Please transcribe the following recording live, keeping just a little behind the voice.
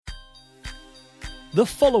The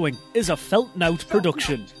following is a Feltnout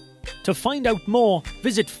production. To find out more,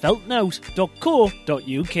 visit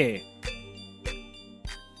feltnout.co.uk.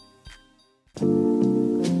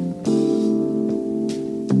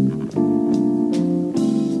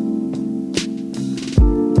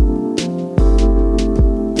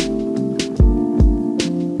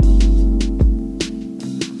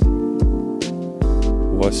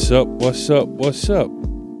 What's up?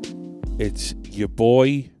 It's your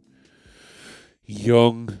boy,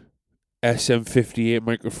 Young. SM58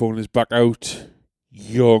 microphone is back out.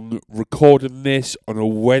 Young, recording this on a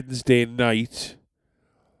Wednesday night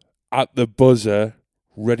at the buzzer,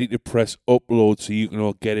 ready to press upload so you can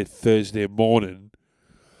all get it Thursday morning.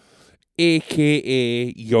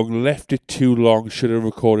 AKA, Young left it too long, should have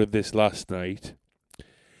recorded this last night.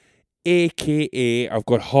 AKA, I've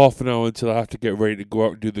got half an hour until I have to get ready to go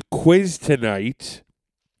out and do the quiz tonight.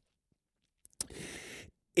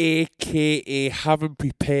 AKA, haven't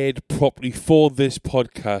prepared properly for this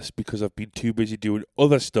podcast because I've been too busy doing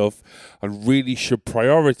other stuff and really should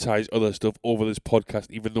prioritize other stuff over this podcast,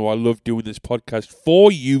 even though I love doing this podcast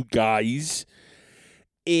for you guys.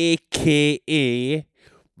 AKA,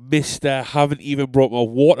 Mr. haven't even brought my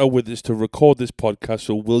water with us to record this podcast,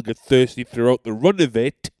 so we'll get thirsty throughout the run of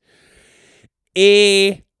it.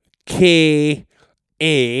 AKA,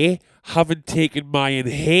 haven't taken my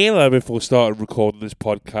inhaler before starting recording this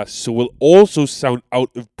podcast, so will also sound out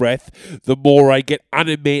of breath the more I get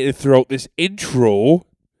animated throughout this intro.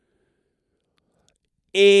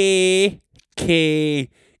 AKA,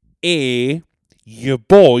 your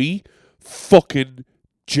boy, fucking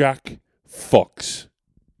Jack Fox.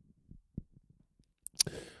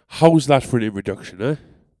 How's that for an introduction, eh?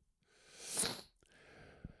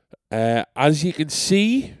 As you can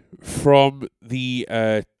see from the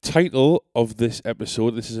title of this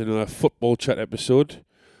episode, this is another football chat episode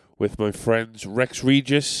with my friends Rex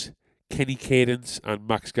Regis, Kenny Cadence and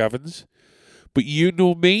Max Gavins. But you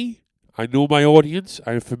know me, I know my audience,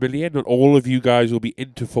 I'm familiar. Not all of you guys will be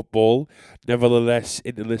into football, nevertheless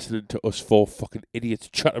into listening to us four fucking idiots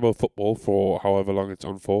chat about football for however long it's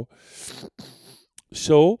on for.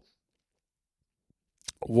 So,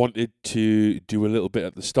 wanted to do a little bit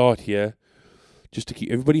at the start here just to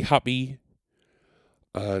keep everybody happy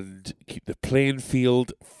and keep the playing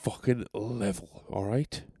field fucking level,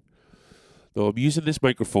 alright? Now, I'm using this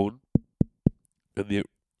microphone and the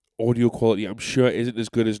audio quality I'm sure isn't as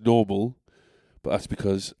good as normal, but that's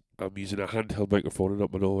because I'm using a handheld microphone and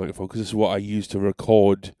not my normal microphone, because this is what I use to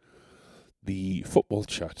record the football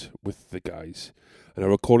chat with the guys. And I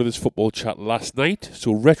recorded this football chat last night,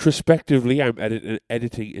 so retrospectively I'm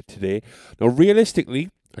editing it today. Now realistically,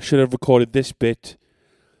 I should have recorded this bit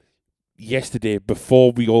yesterday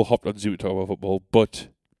before we all hopped on Zoom to talk about football, but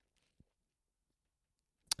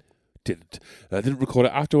didn't. And I didn't record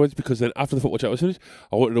it afterwards because then after the football chat was finished,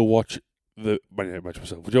 I wanted to watch the Monday Night match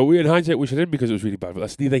myself. Which in hindsight, wish I didn't because it was really bad, but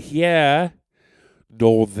that's neither here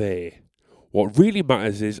nor there. What really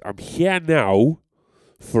matters is I'm here now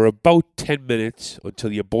for about 10 minutes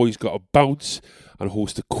until your boy's got to bounce and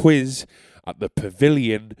host a quiz at the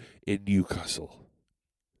Pavilion in Newcastle.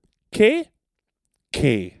 K?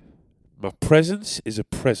 My presence is a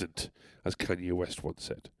present, as Kanye West once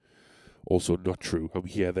said. Also not true. I'm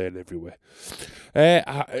here, there, and everywhere.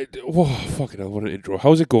 Fucking hell, what an intro.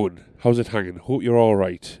 How's it going? How's it hanging? Hope you're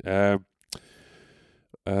alright. Yeah,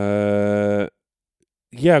 I'm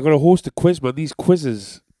going to host a quiz, man. These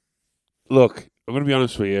quizzes, look, I'm going to be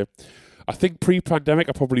honest with you. I think pre-pandemic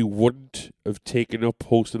I probably wouldn't have taken up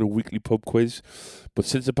hosting a weekly pub quiz. But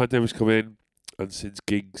since the pandemic's come in and since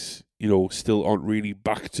gigs, still aren't really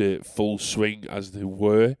back to full swing as they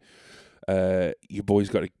were, your boy's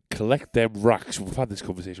got to collect them racks. We've had this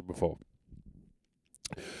conversation before.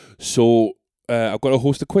 So I've got to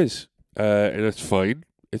host a quiz. And it's fine.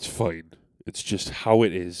 It's fine. It's just how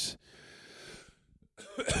it is.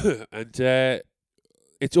 And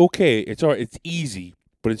it's okay. It's alright. It's easy,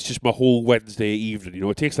 but it's just my whole Wednesday evening.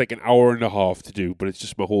 It takes like an hour and a half to do, but it's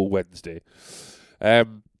just my whole Wednesday.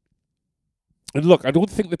 And look, I don't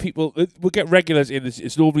think the people we'll get regulars in.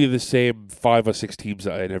 It's normally the same 5 or 6 teams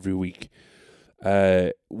that are in every week,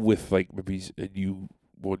 with like maybe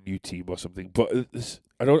one new team or something. But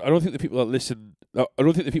I don't think the people that listen. I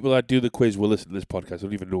don't think the people that do the quiz will listen to this podcast. I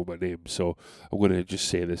don't even know my name, so I'm going to just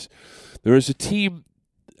say this. There is a team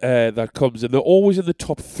that comes, and they're always in the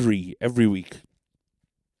top 3 every week.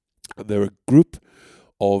 And they're a group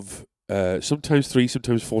of sometimes 3,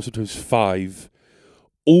 sometimes 4, sometimes 5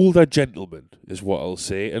 older gentlemen, is what I'll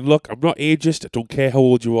say. And look, I'm not ageist. I don't care how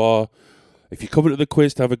old you are. If you're coming to the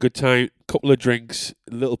quiz to have a good time, couple of drinks,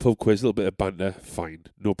 a little pub quiz, a little bit of banter, fine,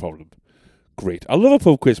 no problem. great. I love a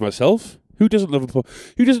pub quiz myself. Who doesn't love a pub?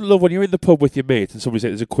 Who doesn't love when you're in the pub with your mates and somebody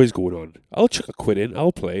says there's a quiz going on? I'll chuck a quid in.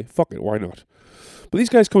 I'll play. Fuck it. Why not? But these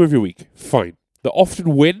guys come every week. Fine. They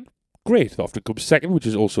often win. Great. They often come second, which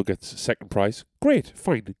is also gets second prize. Great.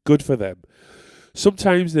 Fine. Good for them.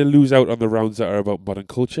 Sometimes they lose out on the rounds that are about modern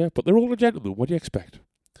culture, but they're all a gentleman. What do you expect?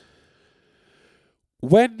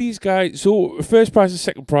 When these guys... So, first prize and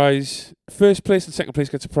second prize. First place and second place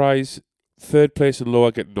gets a prize. Third place and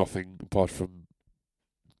lower get nothing apart from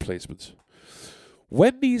placements.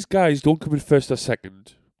 When these guys don't come in first or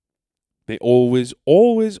second, they always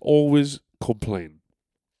complain.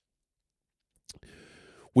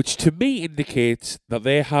 Which to me indicates that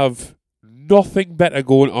they have nothing better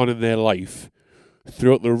going on in their life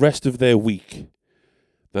throughout the rest of their week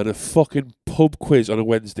than a fucking pub quiz on a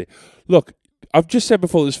Wednesday. Look, I've just said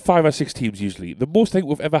before there's 5 or 6 teams usually. The most I think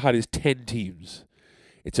we've ever had is 10 teams.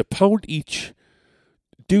 It's £1 each.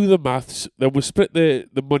 Do the maths. Then we'll split the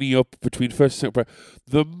money up between first and second prize.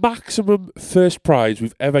 The maximum first prize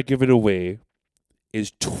we've ever given away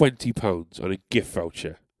is £20 on a gift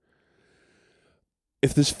voucher.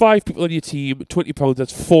 If there's 5 people on your team, £20,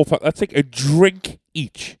 that's £4. That's like a drink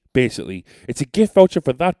each, basically. It's a gift voucher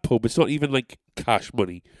for that pub. It's not even like cash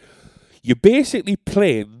money. You're basically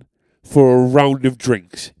playing for a round of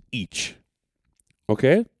drinks each.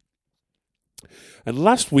 Okay? And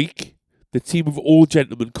last week, the team of old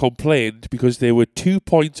gentlemen complained because they were 2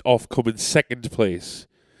 points off coming second place,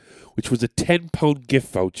 which was a £10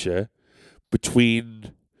 gift voucher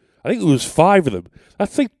between... I think there was 5 of them.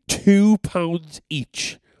 That's like £2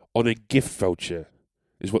 each on a gift voucher,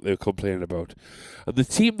 is what they were complaining about. And the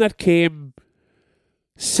team that came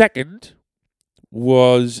second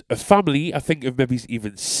was a family, I think of maybe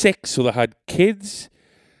even 6, so they had kids.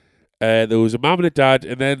 There was a mum and a dad,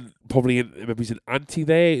 and then probably maybe an auntie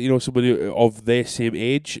there, you know, somebody of their same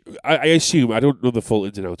age. I assume, I don't know the full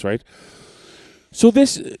ins and outs, right? So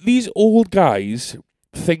these old guys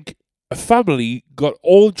think a family got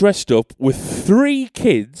all dressed up with 3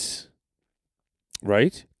 kids,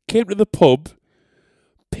 right? Came to the pub,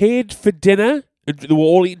 paid for dinner, and they were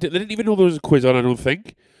all eating. They didn't even know there was a quiz on, I don't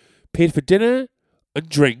think. Paid for dinner and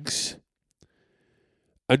drinks,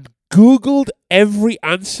 and Googled every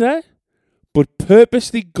answer, but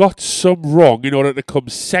purposely got some wrong in order to come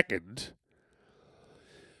second.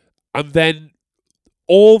 And then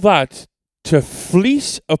all that to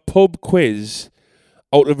fleece a pub quiz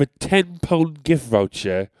out of a £10 gift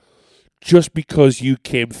voucher just because you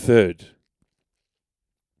came third.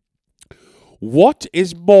 What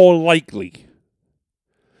is more likely?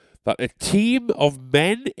 That a team of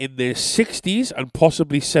men in their 60s and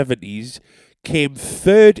possibly 70s came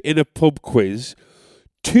third in a pub quiz,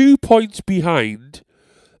 2 points behind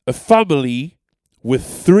a family with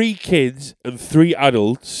 3 kids and 3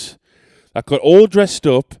 adults that got all dressed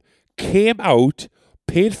up, came out,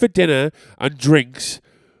 paid for dinner and drinks,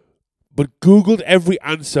 but Googled every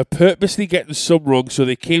answer, purposely getting some wrong so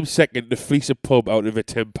they came second to fleece a pub out of a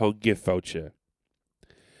 £10 gift voucher.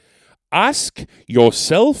 Ask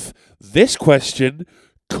yourself this question: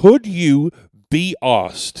 could you be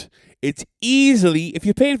arsed? It's easily, if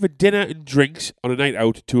you're paying for dinner and drinks on a night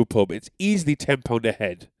out to a pub, it's easily £10 a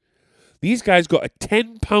head. These guys got a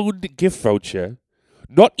 £10 gift voucher,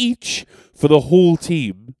 not each, for the whole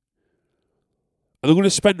team. And they're going to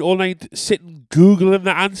spend all night sitting Googling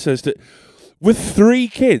the answers with 3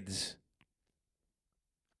 kids.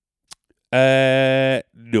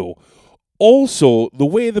 No. Also, the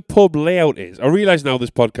way the pub layout is, I realise now this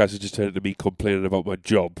podcast has just turned into me complaining about my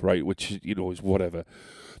job, right? Which, you know, is whatever.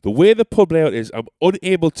 The way the pub layout is, I'm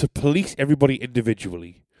unable to police everybody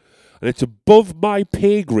individually. And it's above my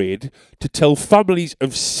pay grade to tell families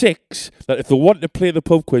of 6 that if they want to play the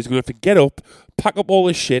pub quiz, they're going to have to get up, pack up all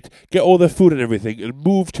this shit, get all their food and everything, and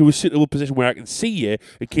move to a suitable position where I can see you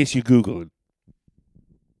in case you're Googling.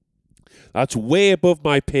 That's way above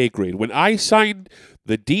my pay grade. When I signed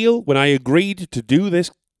the deal, when I agreed to do this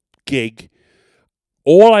gig,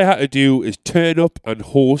 all I had to do is turn up and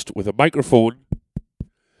host with a microphone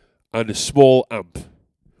and a small amp,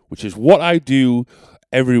 which is what I do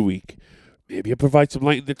every week. Maybe I provide some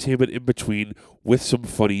light entertainment in between with some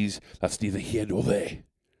funnies. That's neither here nor there.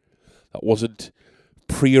 That wasn't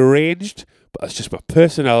prearranged, but that's just my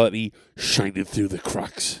personality shining through the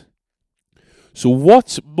cracks. So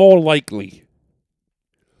what's more likely?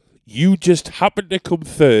 You just happened to come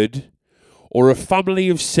third, or a family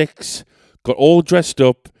of 6 got all dressed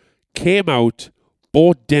up, came out,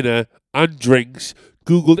 bought dinner and drinks,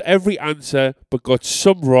 Googled every answer but got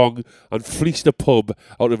some wrong and fleeced a pub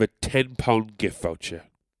out of a £10 gift voucher.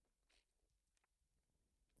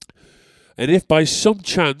 And if by some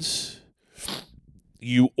chance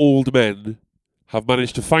you old men have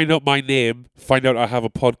managed to find out my name, find out I have a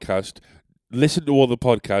podcast, listen to all the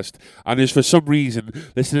podcast, and is for some reason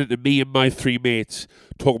listening to me and my three mates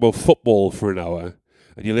talk about football for an hour,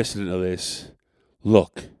 and you're listening to this,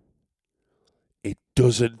 look, it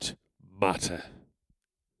doesn't matter.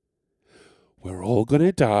 We're all going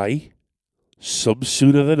to die, some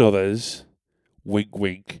sooner than others. Wink,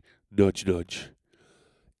 wink, nudge, nudge.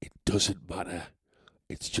 It doesn't matter.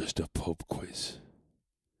 It's just a pub quiz.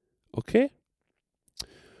 Okay?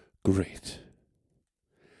 Great.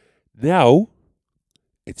 Now,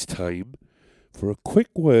 it's time for a quick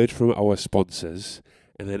word from our sponsors,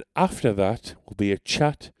 and then after that will be a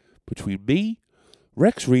chat between me,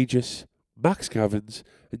 Rex Regis, Max Gavins,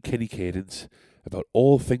 and Kenny Cadence about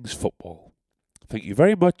all things football. Thank you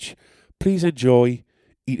very much. Please enjoy.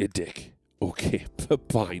 Eat a dick. Okay,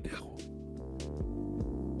 bye now.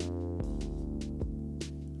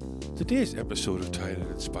 Today's episode of Tired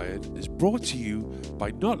and Inspired is brought to you by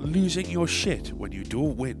not losing your shit when you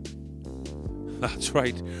don't win. That's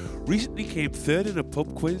right, recently came third in a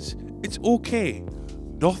pub quiz. It's okay,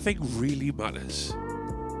 nothing really matters.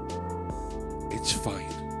 It's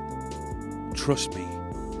fine. Trust me,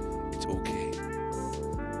 it's okay.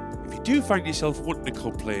 If you do find yourself wanting to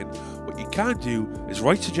complain, what you can do is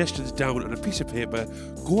write suggestions down on a piece of paper,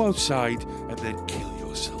 go outside, and then kill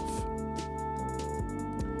yourself.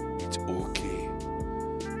 It's okay.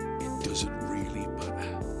 It doesn't really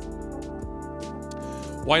matter.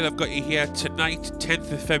 While I've got you here tonight,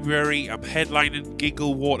 10th of February, I'm headlining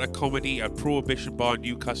Giggle Water Comedy at Prohibition Bar,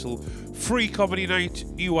 Newcastle. Free comedy night,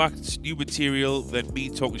 new acts, new material, then me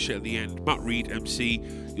talking shit at the end. Matt Reed, MC.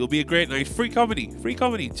 It'll be a great night. Free comedy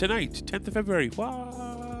tonight, 10th of February. Wow.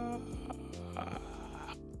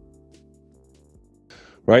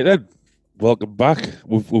 Right then, welcome back.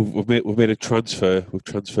 We've made a transfer. We've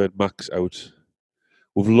transferred Max out.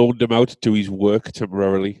 We've loaned him out to his work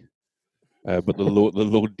temporarily, but the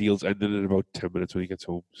loan deal's ended in about 10 minutes when he gets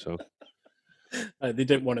home. So they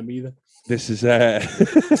didn't want him either. this is the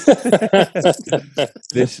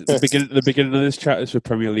beginning of this chat is for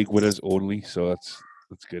Premier League winners only. So that's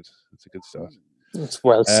good. That's a good start. That's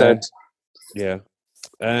well said. Yeah.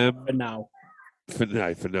 For now. For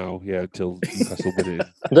now, yeah, until Newcastle win it.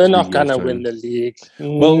 They're not going to win the league.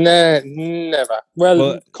 Well, never.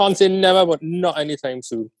 Well, can't say never, but not anytime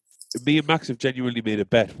soon. Me and Max have genuinely made a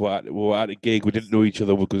bet. We were at a gig. We didn't know each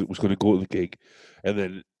other was going to go to the gig. And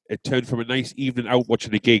then it turned from a nice evening out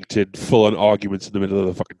watching the gig to full-on arguments in the middle of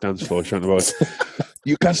the fucking dance floor, shouting about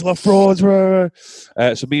Newcastle are frauds.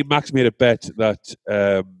 So me and Max made a bet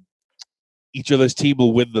that each other's team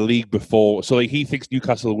will win the league before. So he thinks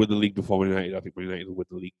Newcastle will win the league before Man United. I think Man United will win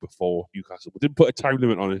the league before Newcastle. We didn't put a time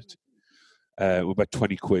limit on it. We're about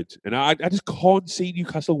 20 quid. And I just can't see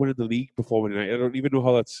Newcastle winning the league before Man United. I don't even know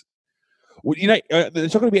how that's... Well,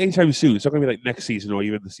 it's not going to be anytime soon. It's not going to be like next season or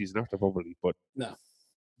even the season after, probably. But no.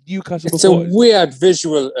 Newcastle it's a weird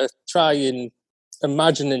visual to try and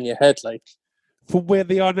imagine in your head. Like, from where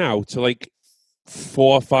they are now to like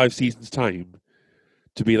 4 or 5 seasons' time,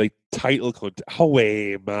 to be like title contest.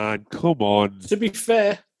 Away, man. Come on. To be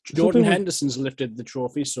fair, Jordan Henderson's lifted the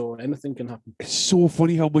trophy, so anything can happen. It's so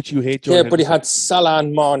funny how much you hate Jordan Henderson. But he had Salah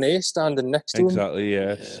and Mane standing next to him. Exactly,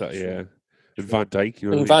 yeah. And Van Dijk.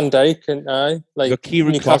 And Van Dijk, and like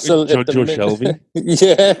Kieran Clark and John Joe Shelby.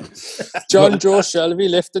 Yeah. John Joe Shelby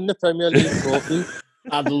lifting the Premier League trophy.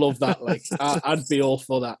 I'd love that. Like, I'd be all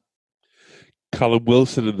for that. Callum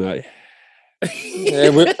Wilson and that. Yeah,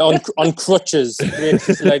 on crutches,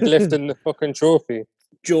 like lifting the fucking trophy.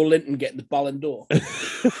 Joe Linton getting the Ballon d'Or.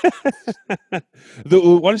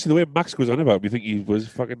 Honestly, the way Max goes on about him, you think he was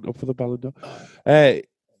fucking up for the Ballon d'Or?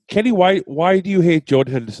 Kenny, why do you hate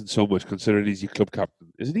Jordan Henderson so much, considering he's your club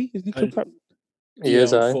captain? Isn't he? Isn't he club captain? He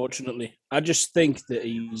is, unfortunately. I just think that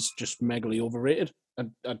he's just megally overrated.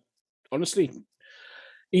 I honestly,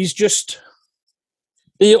 he's just...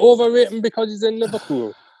 Do you overrate him because he's in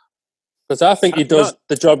Liverpool? Because I think he does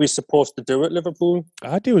the job he's supposed to do at Liverpool.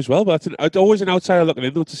 I do as well, but it's always an outsider looking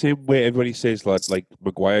in. It's the same way everybody says like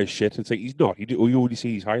Maguire's shit. It's like he's not. You only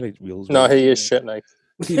see his highlight reels. No, he is shit, like.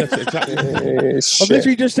 See, that's exactly. I've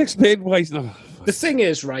literally just explained why he's not. The thing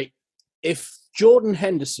is, right, if Jordan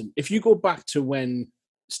Henderson, if you go back to when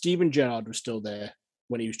Steven Gerrard was still there,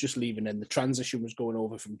 when he was just leaving and the transition was going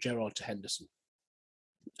over from Gerrard to Henderson,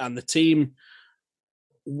 and the team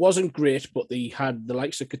wasn't great, but they had the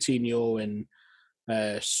likes of Coutinho and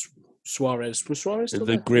Suarez. Was Suarez still and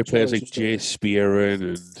then there? great players like Jay Spearing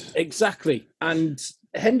and... Exactly. And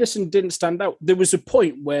Henderson didn't stand out. There was a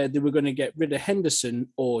point where they were going to get rid of Henderson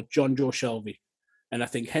or John Joe Shelby. And I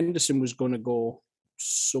think Henderson was going to go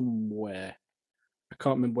somewhere. I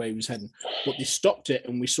can't remember where he was heading, but they stopped it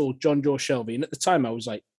and we saw John Joe Shelby. And at the time, I was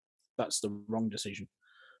like, that's the wrong decision.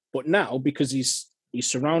 But now, because he's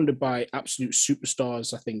surrounded by absolute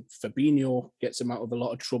superstars, I think Fabinho gets him out of a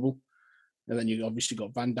lot of trouble. And then you obviously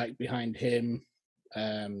got Van Dijk behind him.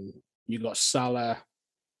 You got Salah,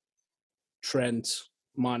 Trent,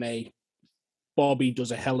 Mane. Bobby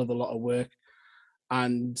does a hell of a lot of work.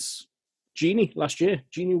 And Genie last year,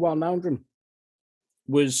 Genie Wijnaldum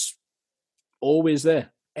was always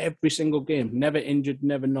there. Every single game. Never injured,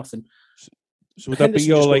 never nothing. So would that be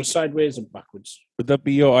your like sideways and backwards? Would that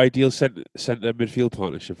be your ideal centre midfield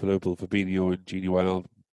partnership for Liverpool, Fabinho and Genie Wijnaldum?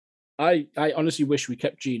 I honestly wish we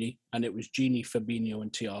kept Genie and it was Genie, Fabinho,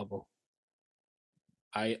 and Thiago.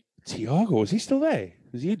 Thiago, is he still there?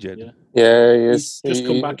 Is he injured? Yeah, he is. He's just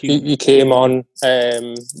come back. He came on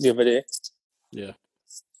the other day. Yeah.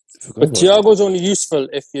 But Thiago's only useful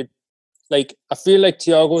if you like. I feel like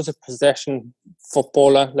Thiago's a possession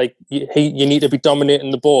footballer. Like you need to be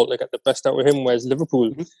dominating the ball, like get the best out of him. Whereas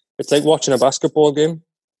Liverpool, it's like watching a basketball game.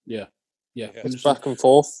 Yeah. It's back and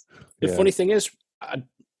forth. The funny thing is, I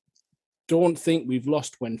don't think we've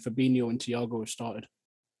lost when Fabinho and Thiago have started.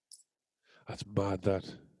 That's mad.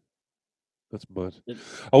 That's mad.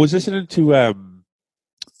 I was listening to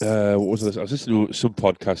what was this? I was listening to some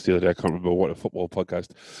podcast the other day. I can't remember what, a football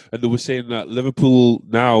podcast, and they were saying that Liverpool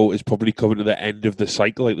now is probably coming to the end of the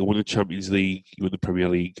cycle. Like they won the Champions League, you won the Premier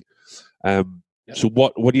League. So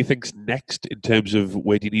what do you think's next in terms of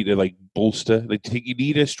where do you need to like bolster? Like, do you think you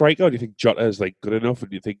need a striker? Or do you think Jota is like good enough? And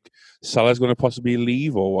do you think Salah's going to possibly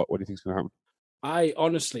leave, or what do you think's going to happen? I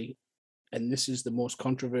honestly, and this is the most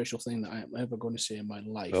controversial thing that I am ever going to say in my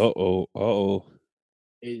life.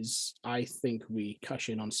 Is I think we cash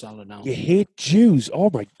in on Salah now. You hate Jews.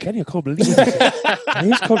 Oh my God, I can't believe it. It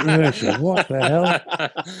is controversial. What the hell?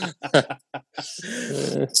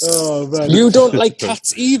 Oh man. You don't like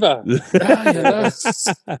cats either. I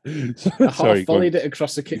volleyed it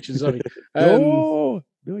across the kitchen, sorry. No,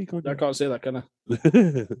 you can't. I can't say that, can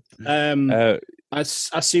I? I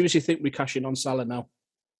seriously think we cash in on Salah now.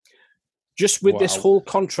 Just with this whole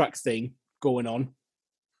contract thing going on,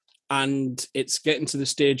 and it's getting to the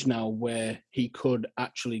stage now where he could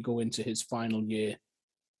actually go into his final year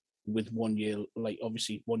with 1 year, like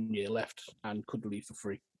obviously 1 year left, and could leave for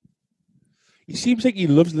free. He seems like he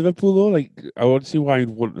loves Liverpool though. Like I want to see why he'd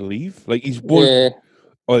want to leave. Like he's won. Yeah.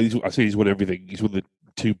 I say he's won everything. He's won the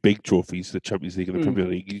two big trophies, the Champions League and the Premier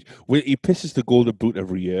League. He pisses the Golden Boot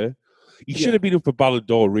every year. He should have been up for Ballon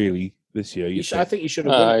d'Or really this year. I think he should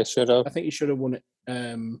have won it. I think he should have won it.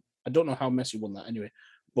 I don't know how Messi won that anyway,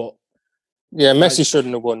 but yeah, Messi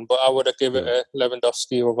shouldn't have won, but I would have given it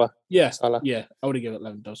Lewandowski over Salah. Yeah, I would have given it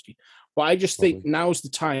Lewandowski. But I just think now's the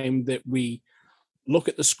time that we look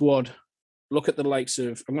at the squad, look at the likes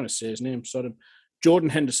of, I'm going to say his name, Jordan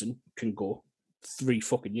Henderson can go 3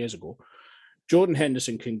 fucking years ago. Jordan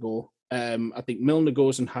Henderson can go. I think Milner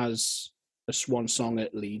goes and has a swan song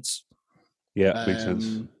at Leeds. Yeah, makes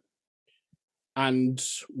sense. And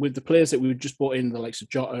with the players that we just brought in, the likes of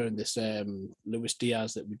Jota and this Luis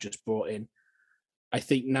Diaz that we just brought in, I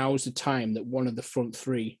think now is the time that one of the front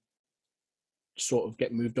three sort of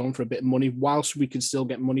get moved on for a bit of money, whilst we can still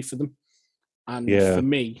get money for them. And for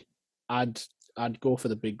me, I'd go for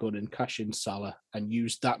the big gun and cash in Salah and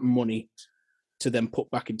use that money to then put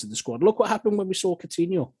back into the squad. Look what happened when we saw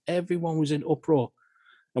Coutinho. Everyone was in uproar.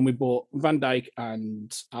 And we bought Van Dijk and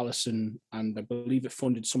Alisson, and I believe it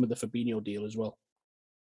funded some of the Fabinho deal as well.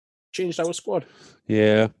 Changed our squad.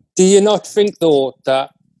 Yeah. Do you not think, though,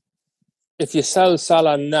 that if you sell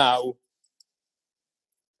Salah now,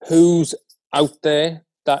 who's out there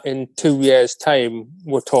that in 2 years' time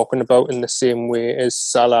we're talking about in the same way as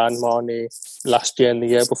Salah and Mane last year and the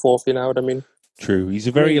year before, if you know what I mean? True. He's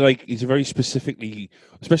a very specifically,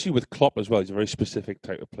 especially with Klopp as well, he's a very specific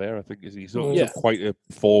type of player, I think. He's not quite a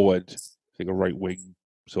forward, I think a right wing,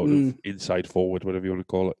 sort of inside forward, whatever you want to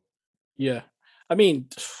call it. Yeah. I mean,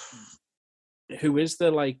 who is there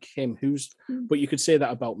like him? But you could say that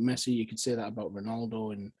about Messi, you could say that about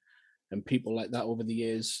Ronaldo and people like that over the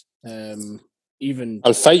years.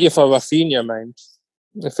 I'll fight you for Rafinha, man.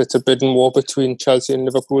 If it's a bidding war between Chelsea and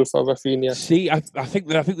Liverpool for Rafinha. See, I think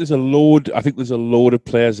there's a load. I think there's a load of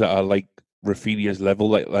players that are like Rafinha's level.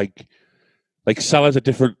 Like Salah's a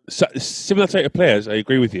different, similar type of players. I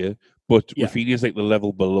agree with you, but Rafinha's like the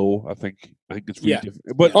level below. I think it's really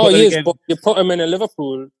different. But you put him in a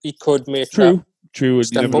Liverpool, he could make true. And you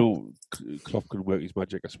never know. Klopp can work his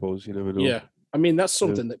magic, I suppose. You never know. Yeah, I mean that's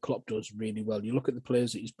something that Klopp does really well. You look at the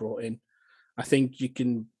players that he's brought in. I think you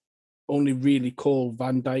can only really call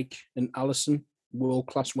Van Dijk and Alisson world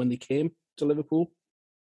class when they came to Liverpool.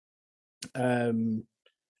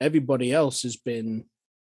 everybody else has been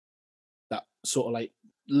that sort of like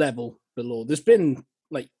level below. There's been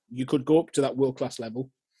like you could go up to that world class level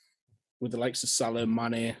with the likes of Salah,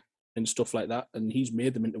 Mane, and stuff like that, and he's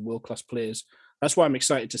made them into world class players. That's why I'm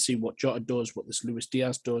excited to see what Jota does, what this Luis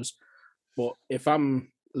Diaz does. But if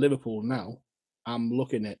I'm Liverpool now, I'm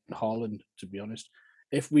looking at Haaland, to be honest.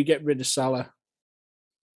 If we get rid of Salah,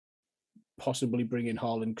 possibly bring in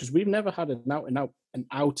Haaland, because we've never had an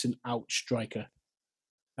out and out striker.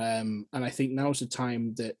 And I think now's the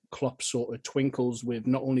time that Klopp sort of twinkles with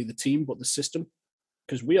not only the team but the system,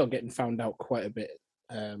 because we are getting found out quite a bit.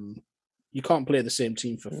 You can't play the same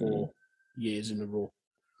team for 4 years in a row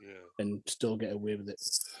and still get away with it.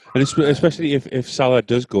 And especially if Salah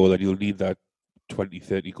does go, then you'll need that 20,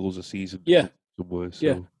 30 goals a season. Yeah. Somewhere, so.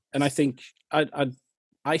 Yeah. And I think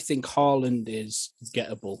I think Haaland is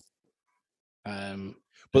gettable.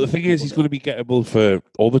 But the thing is, he's going to be gettable for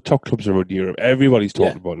all the top clubs around Europe. Everybody's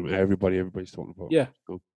talking about him. Everybody's talking about him. Yeah.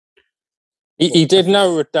 So. He did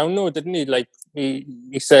narrow it down, though, didn't he? Like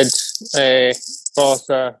he said,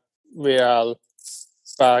 Barca, Real,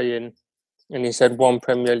 Bayern, and he said one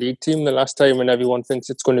Premier League team the last time, and everyone thinks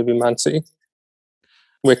it's going to be Man City,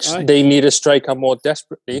 which they need a striker more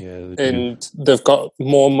desperately, and they've got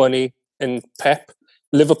more money in Pep.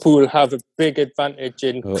 Liverpool have a big advantage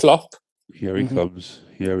in Klopp. Here he comes.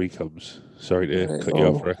 Here he comes. Sorry to cut you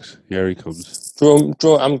off, Rex. Here he comes.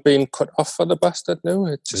 Draw, I'm being cut off for the bastard now.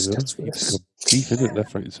 It just gets worse. Deep in it,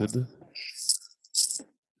 left, right, and centre.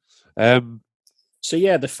 So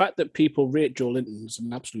yeah, the fact that people rate Joe Linton is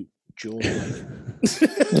an absolute joke.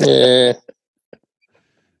 Yeah.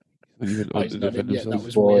 Even Oh, he's not in yet. That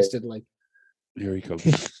was wasted. Like, here he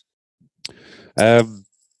comes. Are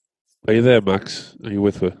you there, Max? Are you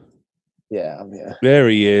with me? Yeah, I'm here. There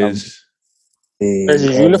he is. There's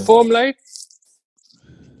a uniform, like.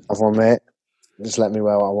 Have one, mate. Just let me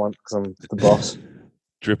wear what I want because I'm the boss.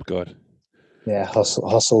 Drip God. Yeah,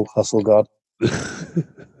 hustle God.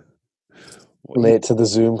 Late to the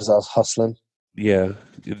Zoom because I was hustling. Yeah,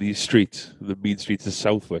 in these streets, the mean streets of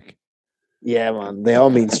Southwick. Yeah, man, they are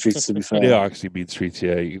mean streets to be fair. They are actually mean streets.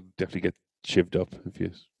 Yeah, you can definitely get shivved up if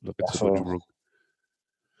you look at someone wrong.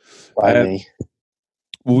 By me.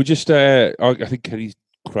 Well, we just, I think Kenny's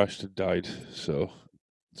crashed and died, so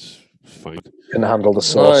it's fine. Can handle the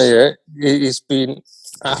sauce. Oh yeah, he's been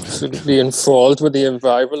absolutely enthralled with the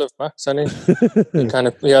arrival of Max, hasn't he?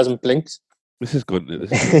 He hasn't blinked. This has gone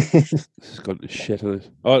to shit.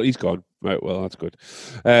 Oh, he's gone. Right, well, that's good.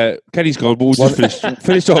 Kenny's gone, but we'll just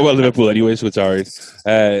finish talking about Liverpool anyway, so it's all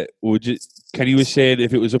right. Kenny was saying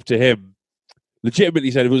if it was up to him,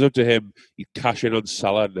 legitimately said if it was up to him, he'd cash in on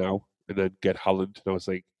Salah now and then get Haaland. And I was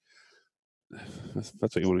like, that's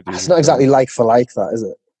what you want to do. It's not exactly like for like that, is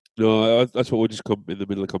it? No, that's what we'll just come in the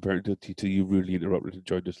middle of comparing to you really interrupted and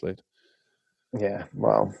joined us late. Yeah,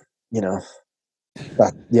 well, you know.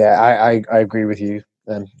 That, yeah, I agree with you,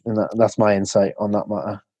 and that's my insight on that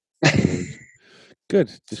matter.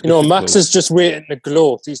 Good. Max is just waiting to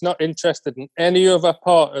gloat. He's not interested in any other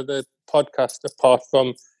part of the podcast apart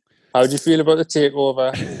from how do you feel about the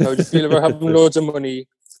takeover? How do you feel about having loads of money?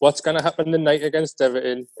 What's going to happen tonight against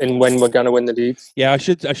Everton, and when we're going to win the league? Yeah, I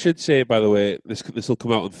should say, by the way, this will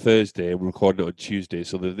come out on Thursday, and we're recording it on Tuesday,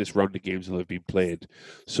 so this round of games will have been played.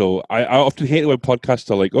 So I often hate it when podcasts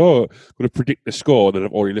are like, "Oh, I'm going to predict the score," and then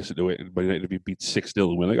I've already listened to it, and Man United have been beat 6-0,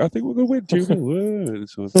 and we're like, "I think we're going to win 2-0."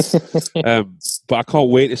 So, but I can't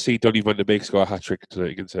wait to see Donny van de Beek score a hat trick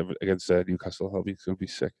tonight against Newcastle. That'll be going to be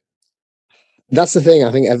sick. That's the thing.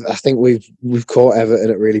 I think we've caught Everton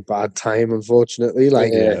at a really bad time, unfortunately.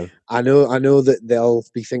 Like, I know that they'll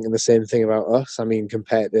be thinking the same thing about us. I mean,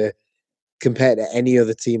 compared to any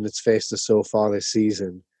other team that's faced us so far this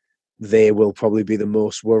season, they will probably be the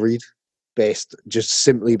most worried, based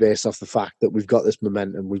off the fact that we've got this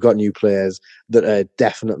momentum, we've got new players that are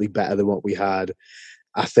definitely better than what we had,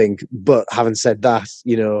 I think. But having said that,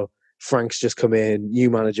 Frank's just come in, new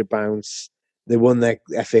manager bounce. They won their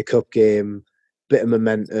FA Cup game. Bit of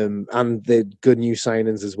momentum, and the good new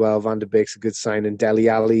signings as well. Van der Beek's a good signing. Dele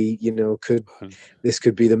Alli, this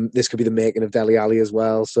could be the making of Dele Alli as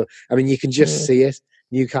well. So I mean, you can just see it.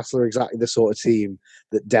 Newcastle are exactly the sort of team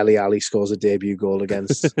that Dele Alli scores a debut goal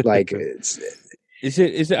against. Like, is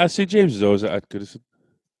it at St James's or is it at Goodison?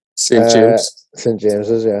 St James. St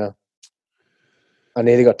James's, yeah. I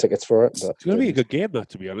nearly got tickets for it, but it's going to be a good game. That,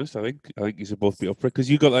 to be honest, I think these will both be up for it because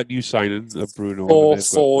you got that new signing of Bruno.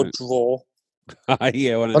 4-4 draw.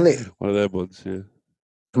 Yeah, one of their ones. Yeah,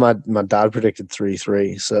 my dad predicted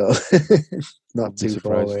 3-3, so not too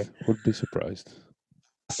far away. Wouldn't be surprised.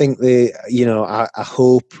 I think I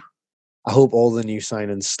hope I hope all the new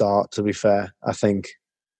signings start. To be fair, I think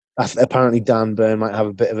apparently Dan Burn might have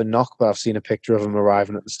a bit of a knock, but I've seen a picture of him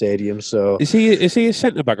arriving at the stadium. So is he a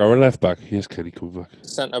centre back or a left back? Yes, can he come back?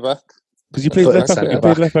 Centre back. Because you played left back. centre You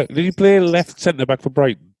played back. left back. Did you play left centre back for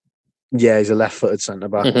Brighton? Yeah, he's a left-footed centre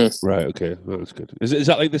back. Mm-hmm. Right. Okay, that's good. Is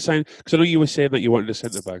that like the sign? Because I know you were saying that you wanted a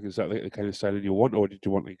centre back. Is that like the kind of signing you want, or did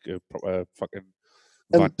you want like a proper fucking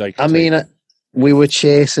Van Dijk? I mean, we were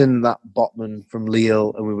chasing that Botman from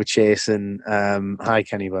Lille, and we were chasing. Hi,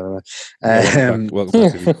 Kenny, by the way.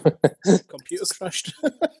 Welcome back. Computer crashed.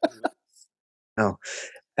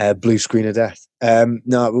 Blue screen of death.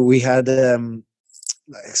 No, we had.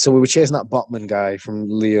 So we were chasing that Botman guy from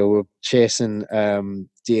Lille. We were chasing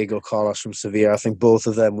Diego Carlos from Sevilla. I think both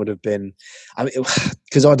of them would have been. I mean,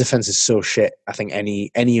 because our defense is so shit. I think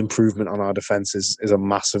any improvement on our defense is a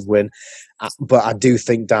massive win. But I do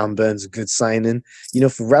think Dan Burn's a good signing. You know,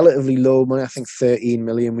 for relatively low money, I think 13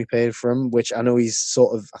 million we paid for him, which I know he's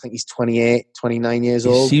sort of. I think he's 28, 29 years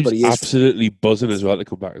old. Seems but he is absolutely buzzing as well to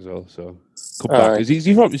come back as well. So come back. Is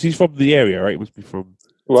he from the area? Right, he must be from.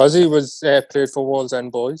 He was played for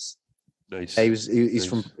Wallsend Boys. Nice. He's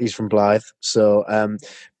nice. from Blythe. So,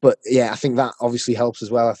 but yeah, I think that obviously helps as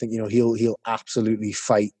well. I think he'll absolutely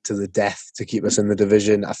fight to the death to keep us in the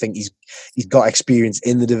division. I think he's got experience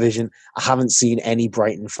in the division. I haven't seen any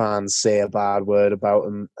Brighton fans say a bad word about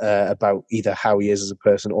him, about either how he is as a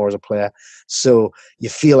person or as a player. So you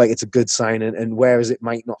feel like it's a good signing. And whereas it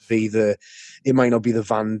might not be the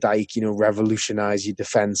Van Dijk, revolutionise your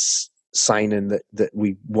defence signing that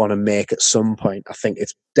we want to make at some point. I think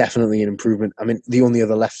it's definitely an improvement. I mean, the only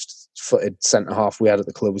other left-footed centre half we had at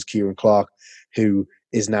the club was Kieran Clark, who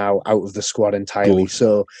is now out of the squad entirely.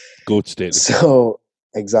 Goat status. So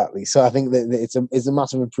exactly. So I think that it's a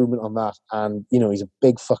massive improvement on that. And he's a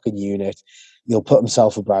big fucking unit. He'll put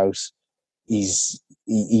himself about. He'll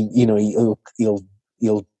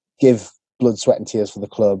give blood, sweat, and tears for the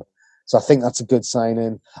club. So I think that's a good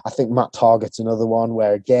signing. I think Matt Targett's another one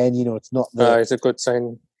where again, it's not the. It's a good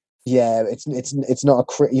signing. Yeah, it's not a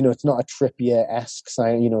it's not a Trippier-esque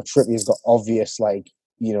sign. Trippier's got obvious like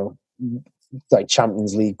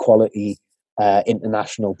Champions League quality,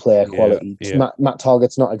 international player quality. Yeah. Matt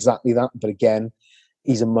Targett's not exactly that, but again,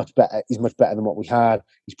 he's much better than what we had.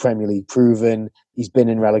 He's Premier League proven. He's been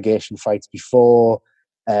in relegation fights before,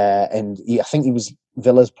 and I think he was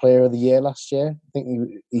Villa's Player of the Year last year. I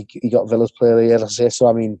think he got Villa's Player of the Year last year. So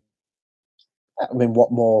I mean,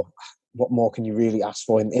 what more can you really ask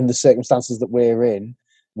for in the circumstances that we're in,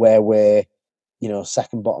 where we're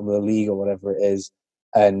second bottom of the league or whatever it is,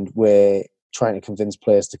 and we're trying to convince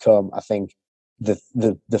players to come. I think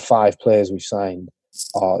the 5 players we've signed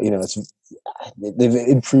are they've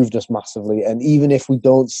improved us massively. And even if we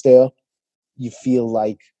don't stay up, you feel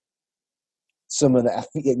like some of the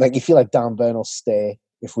you feel like Dan Burn will stay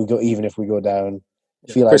if we go down.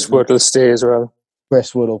 Chris Wood will stay as well.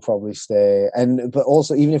 Chris Wood will probably stay, but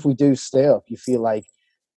also even if we do stay up, you feel like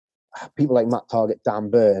people like Matt Targett, Dan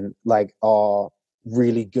Burn, are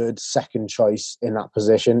really good second choice in that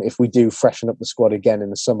position. If we do freshen up the squad again in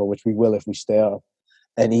the summer, which we will if we stay up,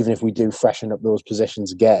 and even if we do freshen up those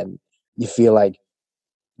positions again, you feel like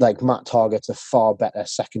Matt Targett's a far better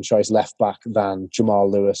second choice left back than Jamal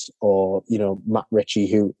Lewis or Matt Ritchie,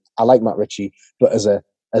 who I like Matt Ritchie, but as a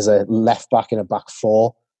left back in a back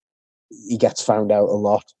 4, he gets found out a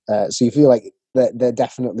lot. So you feel like they're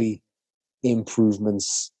definitely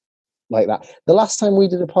improvements like that. The last time we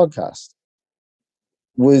did a podcast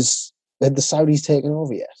had the Saudis taken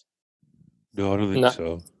over yet? No, I don't think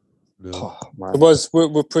so. No. Oh, man. It was. We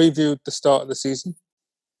previewed the start of the season.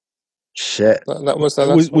 Shit. That was the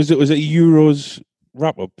last. Was it Euros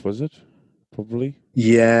wrap up? Was it probably?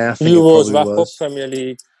 Yeah, I think Euros wrap was. up, Premier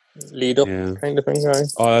League lead up kind of thing. Right?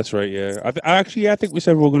 Oh, that's right. Yeah, I think we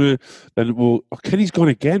said we're gonna. Then Kenny's gone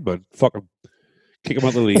again, man. Fuck him. Kick him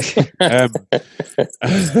out the league.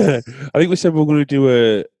 I think we said we're going to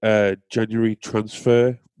do a January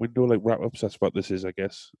transfer window, wrap ups. That's what this is, I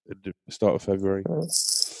guess, at the start of February.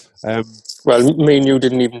 Well, me and you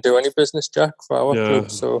didn't even do any business, Jack, for our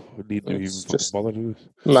club, so we need to even just bother to it.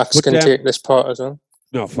 Max can take this part as well.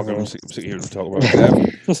 No, fuck it. I'm sick here to talk about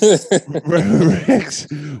it. Rex,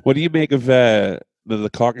 what do you make of the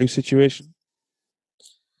Lukaku situation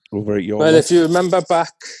over at your? Well, if you remember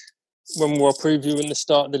back when we were previewing the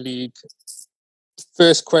start of the league, the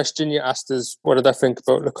first question you asked is, what did I think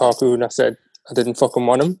about Lukaku? And I said, I didn't fucking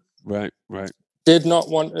want him. Right. Did not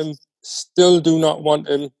want him. Still do not want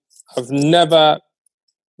him. I've never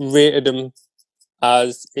rated him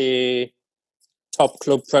as a top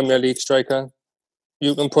club Premier League striker.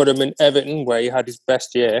 You can put him in Everton, where he had his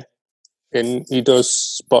best year, and he does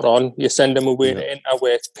spot on. You send him away to Inter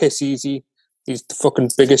where it's piss easy. He's the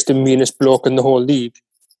fucking biggest and meanest bloke in the whole league.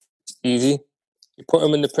 It's easy. You put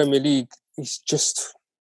him in the Premier League, he's just...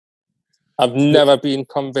 I've never been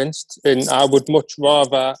convinced, and I would much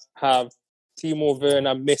rather have Timo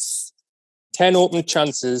Werner miss 10 open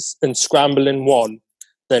chances and scramble in one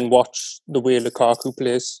than watch the way Lukaku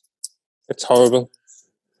plays. It's horrible.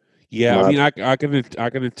 Yeah, I mean, I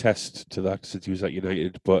can attest to that since he was at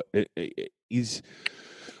United, but he's...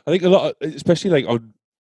 I think a lot, especially like on...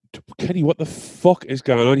 Kenny, what the fuck is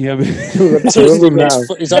going on here?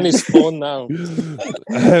 He's on his phone now.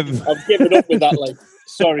 I've given up with that, like...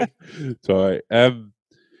 Sorry. It's all right.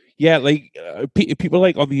 Yeah, like people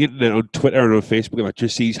like on the internet, on Twitter and on Facebook, and like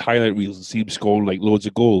just see his highlight reels and see him scoring like loads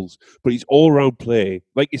of goals. But his all-round play,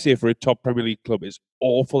 like you say, for a top Premier League club, is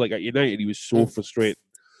awful. Like at United, he was so frustrating,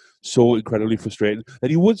 so incredibly frustrating.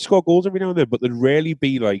 And he would score goals every now and then, but they'd rarely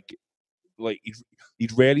be like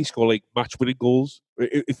he'd rarely score like match-winning goals.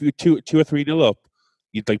 If you're 2 or 3-0 up,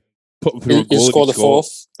 you'd like put him through a goal. He'd score the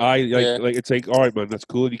fourth. Like it's like, all right, man, that's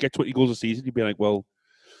cool. And you get 20 goals a season, you'd be like, well.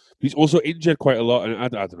 He's also injured quite a lot, and I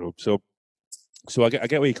don't know. So I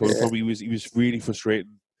get where you're coming from. He was really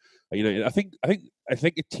frustrating. You know, I think a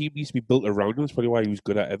team needs to be built around him. That's probably why he was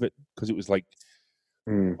good at Everton, because it was like,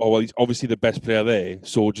 oh well, he's obviously the best player there.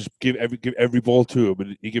 So just give every ball to him,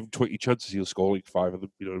 and you give him 20 chances, he'll score like 5 of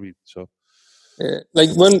them. You know what I mean? So like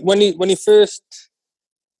when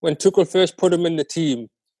Tuchel first put him in the team,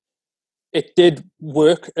 it did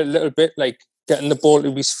work a little bit, like getting the ball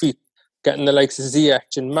to his feet. Getting the likes of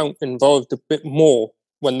Ziyech and Mount involved a bit more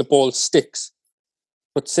when the ball sticks.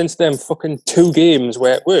 But since them fucking 2 games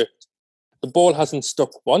where it worked, the ball hasn't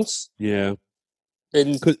stuck once. Yeah.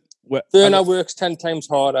 And Werner works 10 times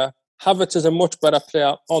harder. Havertz is a much better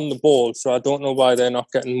player on the ball, so I don't know why they're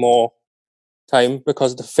not getting more time,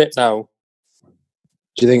 because they're fit now.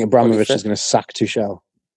 Do you think Abramovich is going to sack Tuchel?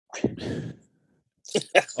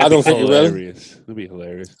 I don't think he will. It'll be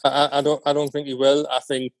hilarious. I don't think he will. I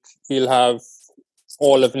think he'll have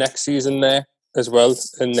all of next season there as well,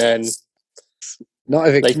 and then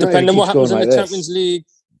depending on what happens in the Champions League,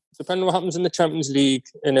 depending on what happens in the Champions League,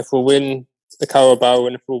 and if we win the Carabao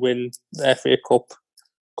and if we win the FA Cup,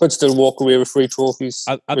 could still walk away with 3 trophies.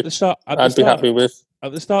 I'd be happy with.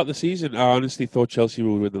 At the start of the season, I honestly thought Chelsea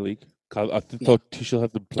would win the league. I thought Tuchel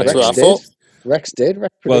had them play. That's what I thought. Rex did.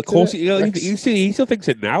 Well, of course, he still thinks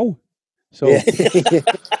it now. So,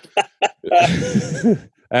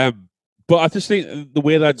 but I just think the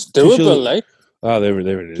way that's doable, like. Oh, there it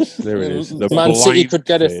is. There it is. The Man City could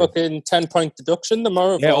get a fucking 10-point deduction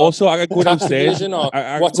tomorrow. Yeah. Also, I could go downstairs.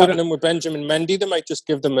 What's happening with Benjamin Mendy? They might just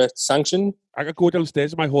give them a sanction. I could go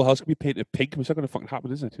downstairs and my whole house could be painted pink. It's not going to fucking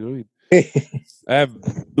happen, is it? You know what I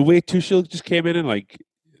mean? The way Tuchel just came in and like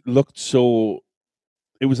looked so.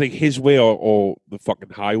 It was like his way or the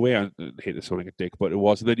fucking highway. I hate to sound like a dick, but it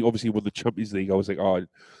was. And then he obviously won the Champions League. I was like, oh,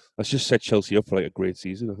 let's just set Chelsea up for like a great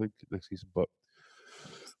season, I think, next season. But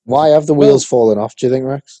why have the wheels fallen off, do you think,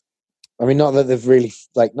 Rex? I mean, not that they've really,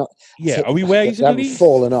 like, not... Yeah, are we where he's in the league?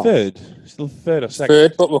 Fallen off. Third. Still third or second?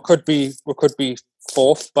 Third, but we could be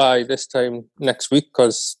 4th by this time next week,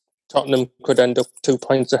 because Tottenham could end up 2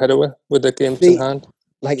 points ahead of us with the games in hand.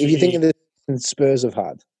 Like, if you think of the Spurs have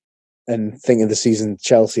had, and think of the season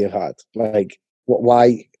Chelsea have had, like,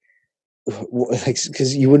 why? Like,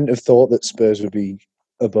 because you wouldn't have thought that Spurs would be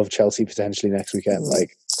above Chelsea potentially next weekend.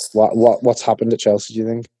 Like, what's happened at Chelsea? Do you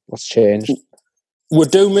think what's changed? We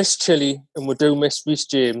do miss Chile and we do miss Reece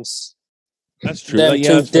James. That's true. Them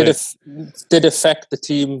two did affect the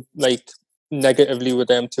team like negatively with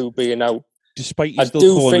them two being out. Despite you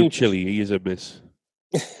still calling him Chile, he is a miss.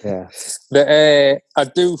 Yeah, I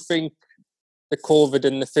do think the COVID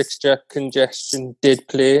and the fixture congestion did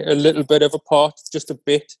play a little bit of a part, just a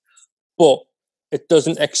bit, but it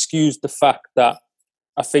doesn't excuse the fact that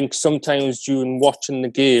I think sometimes during watching the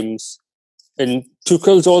games, and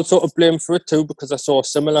Tuchel's also to blame for it too, because I saw a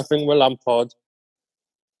similar thing with Lampard.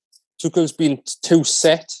 Tuchel's been too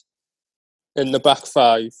set in the back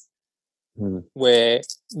 5, where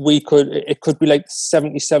it could be like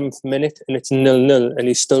 77th minute and it's 0-0 and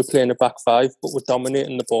he's still playing a back 5, but we're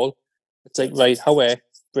dominating the ball. It's like, right, however,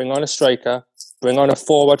 bring on a striker, bring on a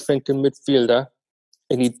forward-thinking midfielder,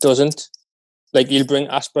 and he doesn't. Like, he'll bring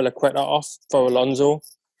Azpilicueta off for Alonso,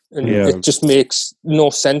 and it just makes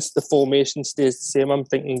no sense. The formation stays the same. I'm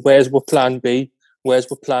thinking, where's our plan B? Where's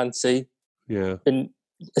our plan C? Yeah. And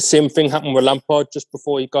the same thing happened with Lampard just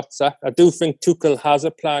before he got sacked. I do think Tuchel has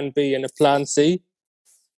a plan B and a plan C.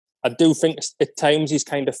 I do think at times he's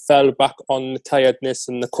kind of fell back on the tiredness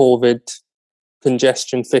and the COVID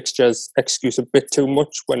congestion fixtures excuse a bit too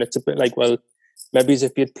much when it's a bit like, well, maybe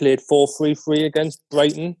if you'd played 4-3-3 against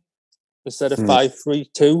Brighton instead of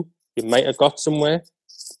 5-3-2, you might have got somewhere.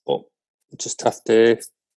 But you just have to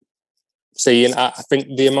see. And I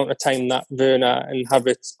think the amount of time that Werner and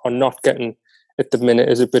Havertz are not getting at the minute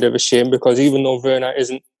is a bit of a shame, because even though Werner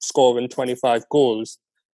isn't scoring 25 goals,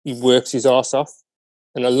 he works his arse off.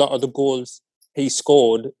 And a lot of the goals he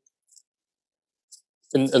scored,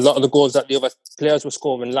 and a lot of the goals that the other players were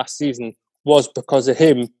scoring last season, was because of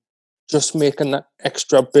him just making that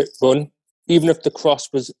extra bit run. Even if the cross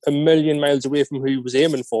was a million miles away from who he was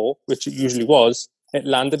aiming for, which it usually was, it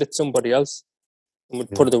landed at somebody else and would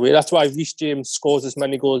put it away. That's why Reece James scores as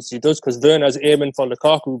many goals as he does, because Werner's aiming for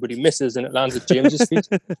Lukaku, but he misses and it lands at James's feet,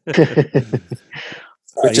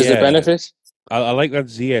 which is a benefit. I like that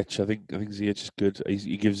Ziyech. I think Ziyech is good.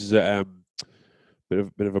 He gives a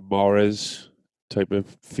bit of a Mahrez type of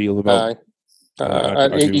feel about.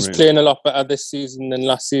 He's playing a lot better this season than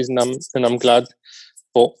last season, and I'm glad.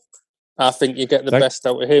 But I think you get the best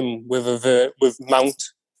out of him with Mount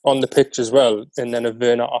on the pitch as well, and then a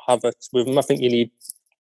Werner or Havertz with him. I think you need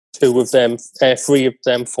 3 of them,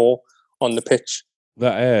 4 on the pitch.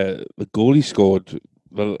 That the goal he scored,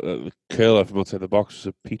 the curler from outside the box, was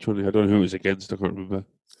a peach one. I don't know who it was against. I can't remember.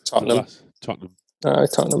 Tottenham. Tottenham.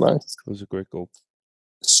 That was a great goal.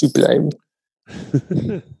 Sublime.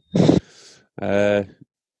 So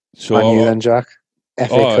Man U then, Jack. FA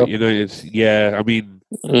Cup. United. Yeah, I mean,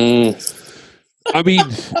 can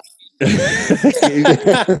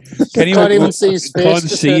you can't even see his face? Can't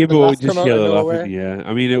see him, but just yell laughing. Yeah,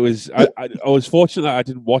 I mean, it was. I was fortunate that I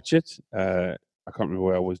didn't watch it. I can't remember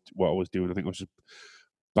what I was doing. I think I was just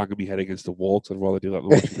banging my head against the wall. So I'd rather do that than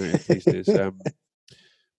watching it these days.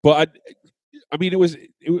 But I mean,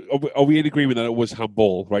 are we in agreement that it was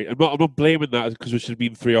handball, right? I'm not blaming that because we should have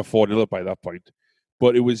been 3 or 4-0 by that point.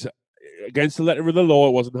 But it was against the letter of the law.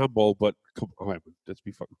 It wasn't handball. But come on, let's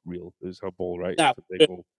be fucking real. It was handball, right?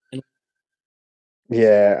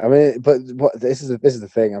 Yeah, I mean, but this is the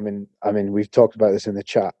thing. I mean, we've talked about this in the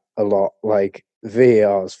chat a lot. Like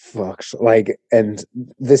VAR's fucked. Like, and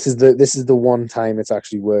this is the one time it's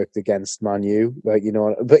actually worked against Man U. Like,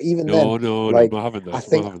 but even no, like, I'm not having that.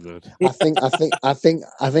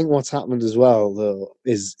 I think what's happened as well though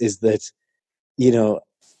is that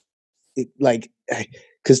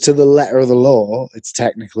because to the letter of the law, it's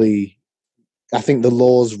technically, I think the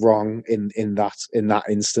law's wrong in that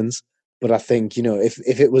instance. But I think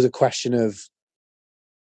if it was a question of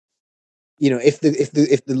if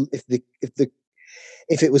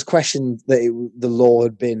it was questioned that the law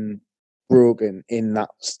had been broken in that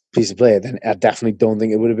piece of play, then I definitely don't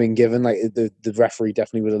think it would have been given. Like the referee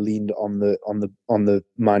definitely would have leaned on the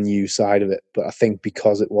Man U side of it. But I think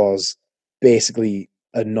because it was basically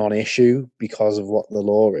a non-issue because of what the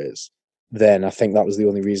law is, then I think that was the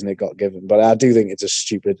only reason it got given. But I do think it's a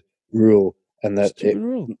stupid rule, and that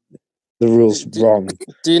the rule's wrong.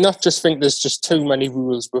 Do you not just think there's just too many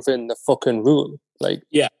rules within the fucking rule? Like,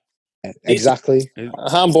 yeah, exactly.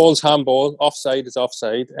 Handball's handball, offside is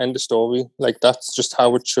offside. End of story. Like, that's just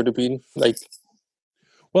how it should have been. Like,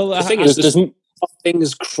 well, the thing is, this thing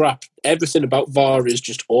is crap. Everything about VAR is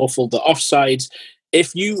just awful. The offsides.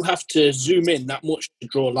 If you have to zoom in that much to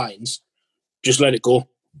draw lines, just let it go.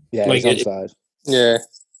 Yeah, like, it's offside. Yeah.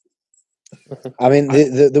 I mean,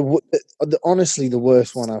 the honestly, the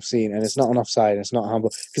worst one I've seen, and it's not an offside, it's not a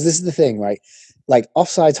handball, because this is the thing, right? Like,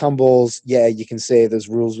 offside handballs, yeah, you can say there's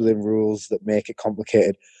rules within rules that make it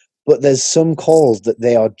complicated, but there's some calls that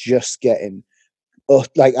they are just getting.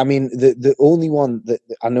 Like, I mean, the only one that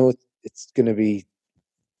I know it's going to be,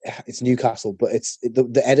 it's Newcastle, but it's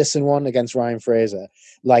the Edison one against Ryan Fraser.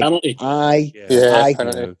 Like,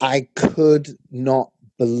 I could not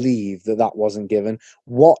believe that wasn't given.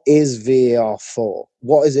 What is VAR for?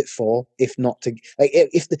 What is it for if not to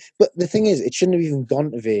but the thing is, it shouldn't have even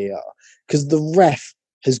gone to VAR, because the ref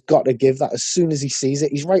has got to give that as soon as he sees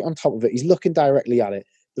it. He's right on top of it. He's looking directly at it.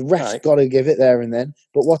 The ref's got to give it there and then.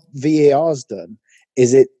 But what VAR's done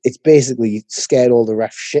is it's basically scared all the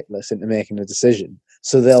refs shitless into making a decision.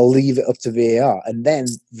 So they'll leave it up to VAR, and then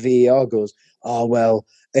VAR goes, oh well.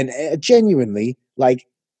 And genuinely, like,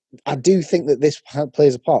 I do think that this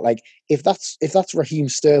plays a part. Like, if that's Raheem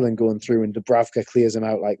Sterling going through and Dubravka clears him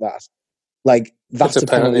out like that, like, that's a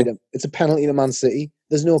penalty. It's a penalty to Man City.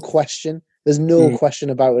 There's no question. There's no question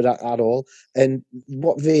about it at all. And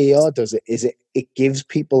what VAR does is it gives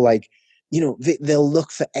people, like, they'll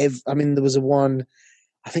look for I mean, there was a one,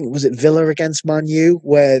 I think it was at Villa against Man U,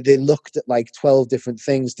 where they looked at like 12 different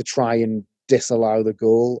things to try and disallow the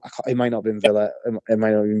goal. It might not have been Villa. It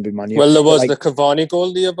might not even be Man U. Well, there was the Cavani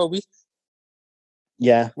goal the other week.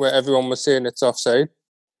 Yeah. Where everyone was saying it's offside.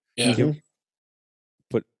 Yeah. Mhm.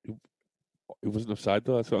 But it wasn't offside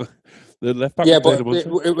though. That's what the left back. Yeah, was but playing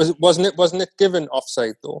him it wasn't it given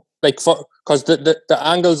offside though? Like because the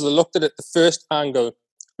angles that looked at it, the first angle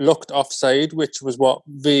looked offside, which was what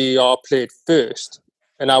VAR played first,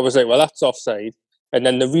 and I was like, well, that's offside. And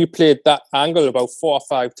then they replayed that angle about 4 or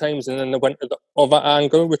 5 times, and then they went to the other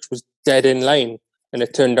angle, which was dead in line, and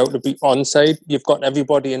it turned out to be onside. You've got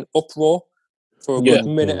everybody in uproar for a good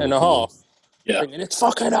minute and a half, thinking it's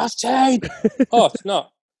fucking offside. Oh, it's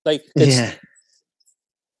not. Like it's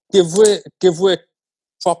give way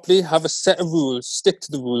properly. Have a set of rules. Stick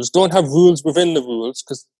to the rules. Don't have rules within the rules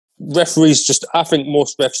because referees I think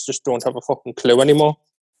most refs just don't have a fucking clue anymore,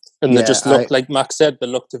 and they just look like Max said. They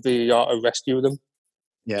look to VAR to rescue them.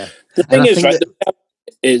 Yeah. The thing is, right,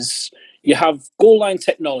 is you have goal line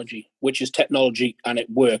technology, which is technology and it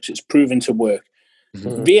works. It's proven to work.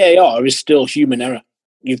 Mm-hmm. VAR is still human error.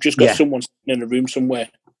 You've just got someone sitting in a room somewhere.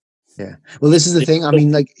 Yeah. Well, this is the thing. I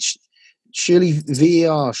mean, like, surely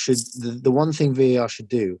VAR should, the one thing VAR should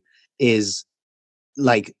do is,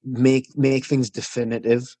 like, make things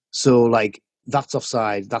definitive. So, like, that's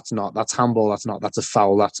offside, that's not, that's handball, that's not, that's a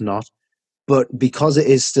foul, that's not. But because it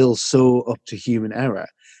is still so up to human error,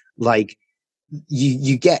 like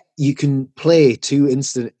you can play 2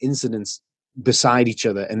 incidents beside each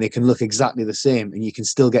other and they can look exactly the same, and you can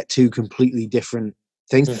still get 2 completely different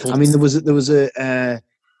things. I mean, there was a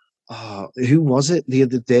who was it the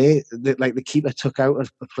other day that, like, the keeper took out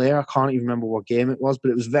a player? I can't even remember what game it was, but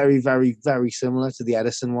it was very, very, very similar to the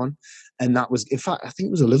Edison one, and that was, in fact, I think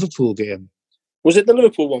it was a Liverpool game. Was it the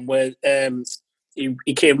Liverpool one where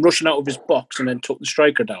he came rushing out of his box and then took the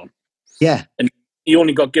striker down? Yeah. And he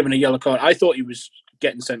only got given a yellow card. I thought he was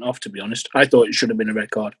getting sent off, to be honest. I thought it should have been a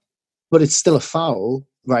red card. But it's still a foul,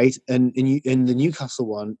 right? And in the Newcastle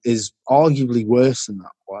one is arguably worse than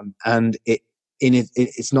that one, and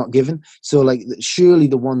it's not given. So, like, surely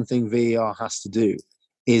the one thing VAR has to do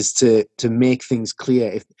is to make things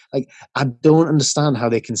clear. If, like, I don't understand how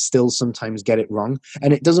they can still sometimes get it wrong,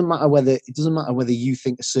 and it doesn't matter whether you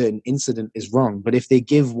think a certain incident is wrong, but if they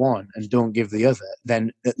give one and don't give the other,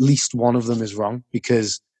 then at least one of them is wrong,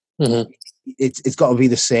 because it's got to be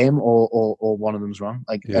the same, or one of them's wrong.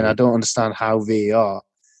 Like, and I don't understand how VAR,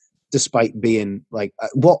 despite being like,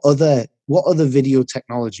 what other video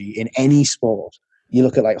technology in any sport, you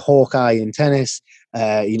look at, like, Hawkeye in tennis,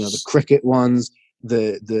 the cricket ones,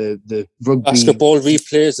 the rugby, basketball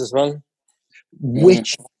replays as well.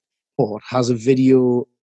 Which sport has a video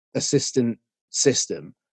assistant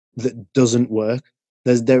system that doesn't work?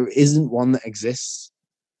 There isn't one that exists.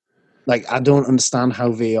 Like, I don't understand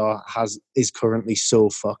how VAR is currently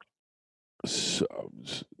so fucked. So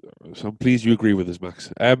I'm pleased you agree with us,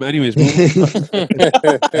 Max. Anyways, this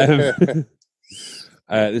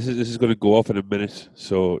is going to go off in a minute,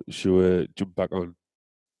 so should we jump back on?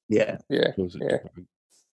 Yeah. All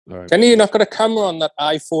right. Kenny, you're not got a camera on that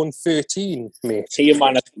iPhone 13, mate. See you,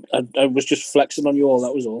 man. I was just flexing on you all.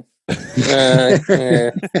 That was all.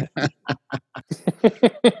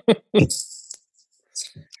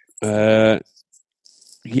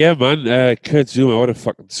 Yeah, man. Kurt Zuma, what a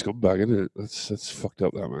fucking scumbag, isn't it? That's fucked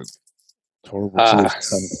up, that man. It's horrible. I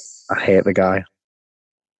hate the guy.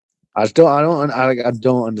 I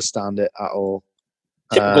don't understand it at all.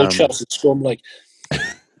 Typical Chelsea scum, like.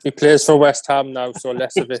 He plays for West Ham now, so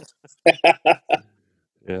less of it.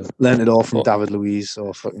 Yeah. Learned it all from David Luiz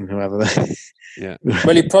or fucking whoever. Yeah.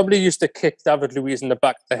 Well, he probably used to kick David Luiz in the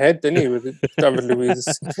back of the head, didn't he, with David Luiz?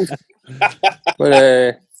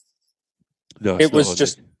 But no, it was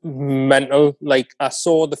just mental. Like, I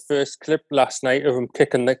saw the first clip last night of him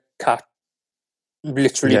kicking the cat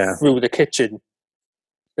literally through the kitchen.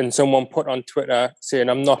 And someone put on Twitter saying,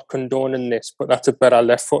 I'm not condoning this, but that's a better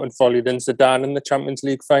left-footed volley than Zidane in the Champions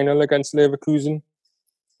League final against Leverkusen.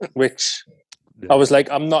 Which I was like,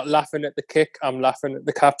 I'm not laughing at the kick, I'm laughing at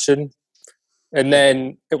the caption. And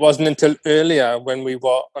then it wasn't until earlier when we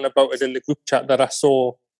were on about it in the group chat that I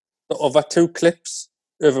saw the other 2 clips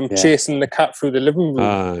of him chasing the cat through the living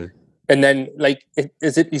room. And then, like,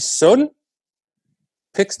 is it his son?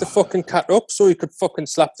 Picks the fucking cat up so he could fucking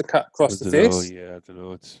slap the cat across the face. I don't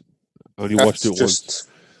know. I only watched it once.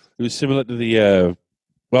 It was similar to the...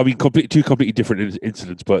 well, I mean, 2 completely different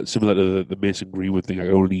incidents, but similar to the Mason Greenwood thing. I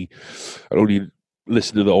only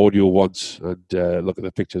listened to the audio once and look at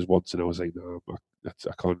the pictures once, and I was like, no, I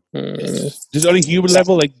can't. Just on a human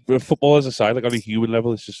level, like, footballers aside, like, on a human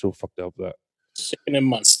level, it's just so fucked up that... Sickening,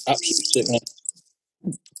 man. Absolutely sickening.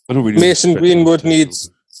 I don't really Mason Greenwood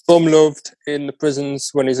needs... bum loved in the prisons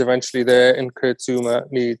when he's eventually there, and Kurt Zuma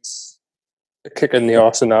needs A kick in the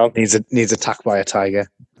arse now. Needs attacked by a tiger.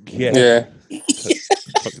 Yeah.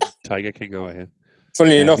 Fucking Tiger King out here.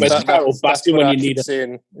 Funny enough, Where's that's Carol Baskin what when I you keep need it?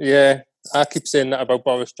 saying. Yeah, I keep saying that about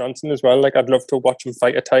Boris Johnson as well. Like, I'd love to watch him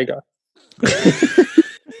fight a tiger.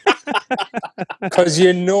 Because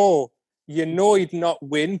you know he'd not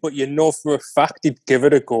win, but you know for a fact he'd give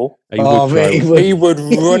it a go. He would try one. He would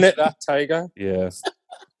run at that tiger. Yeah.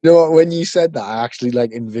 You know what? When you said that, I actually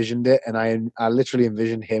like envisioned it, and I literally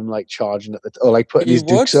envisioned him like charging at or like putting He his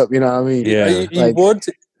dukes would. up. You know what I mean? Yeah. He Like- would.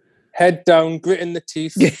 Head down, gritting the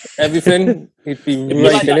teeth, everything. He'd be It'd be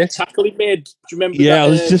right like in that it. tackle he made. Do you remember Yeah, that? I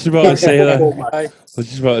was just about to say that. football match? I was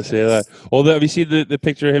just about to say that. Although, have you seen the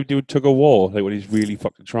picture of him doing tug of war? Like when he's really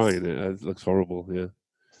fucking trying it. It looks horrible. Yeah.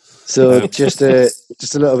 So just a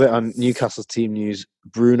little bit on Newcastle's team news.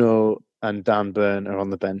 Bruno and Dan Burn are on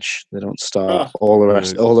the bench. They don't start. All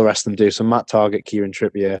the rest of them do. So Matt Targett, Kieran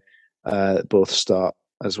Trippier, both start,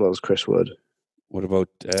 as well as Chris Wood. What about?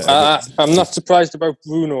 I'm not surprised about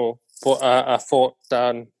Bruno, but I thought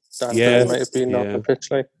Dan Burn might have been off the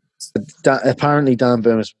pitch. Like, Apparently, Dan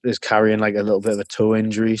Burn is carrying like a little bit of a toe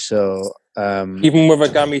injury. So even with a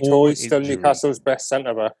gammy toe, he's still injury. Newcastle's best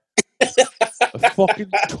centre back. A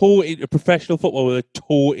fucking a professional footballer with a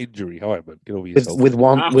toe injury. All right, man, get over yourself. with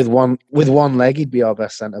one leg, he'd be our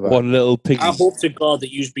best centre back. One little piggy. I hope to God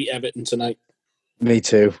that you beat Everton tonight. Me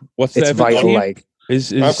too. What's It's the Everton vital. team? Like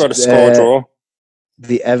I've got a score draw.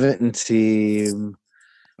 the Everton team.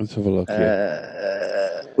 Let's have a look.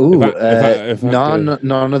 Yeah. None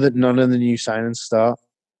of the new signings start.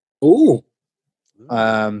 Ooh.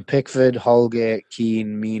 Pickford, Holgate,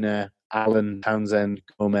 Keane, Mina, Allen, Townsend,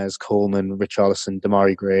 Gomez, Coleman, Richarlison,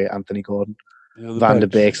 Damari Gray, Anthony Gordon, Van der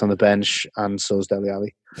Beek's on the bench, and so's Dele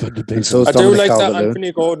Alli. Van der Beek. And so's I do Dominic like that Calvert-Lewin.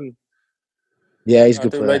 Anthony Gordon. Yeah, he's a I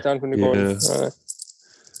good do player. like Anthony Gordon.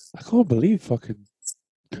 I can't believe fucking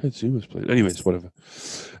Kurt Zuma's playing. Anyways, whatever.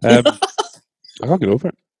 I can't get over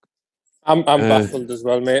it. I'm baffled as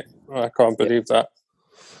well, mate. I can't believe that.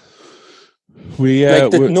 We're-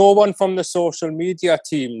 No one from the social media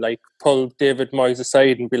team like pull David Moyes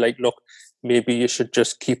aside and be like, "Look, maybe you should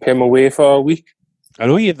just keep him away for a week." I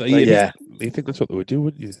know you think that's what they would do,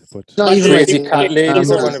 wouldn't you? But Not even Crazy like- cat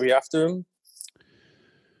ladies are going to be after him.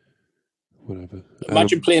 whatever.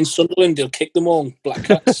 Imagine playing Sunderland, they'll kick them all, Black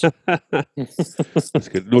Cats. That's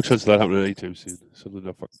good. No chance of that happening anytime soon. Sunderland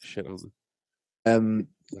are fucking shit, aren't they?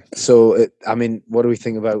 I mean, what do we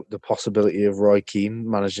think about the possibility of Roy Keane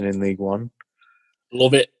managing in League One?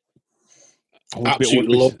 Love it.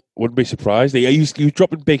 Absolutely love. Wouldn't be surprised. He was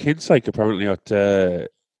dropping big hints, like apparently at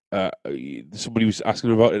somebody was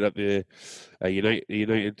asking about it at the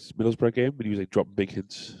United Middlesbrough game, and he was like dropping big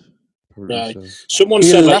hints. Right. So. Someone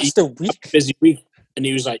He'll said like last a he's week. a busy week, and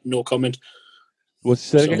he was like, no comment. What's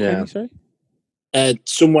that again? Yeah. Kenny, sorry?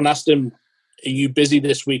 Someone asked him, "Are you busy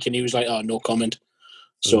this week?" And he was like, "Oh, no comment."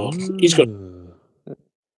 So he's got.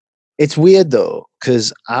 It's weird though,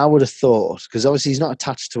 because I would have thought, because obviously he's not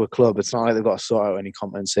attached to a club. It's not like they've got to sort out any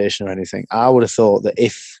compensation or anything. I would have thought that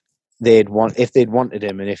if they'd wanted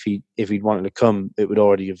him and if he'd wanted to come, it would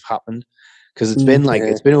already have happened. Because it's been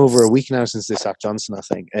it's been over a week now since they sacked Johnson, I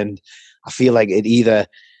think, and I feel like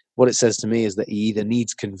what it says to me is that he either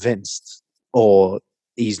needs convinced or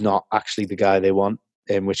he's not actually the guy they want.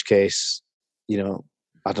 In which case, I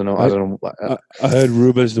don't know. I heard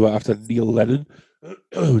rumours they were after Neil Lennon,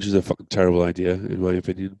 which is a fucking terrible idea in my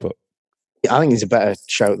opinion. But I think he's a better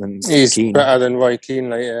shout than He's Keane. better than Roy Keane.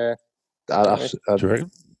 Like, do you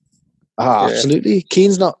reckon? Absolutely.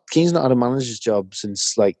 Keane's not had a manager's job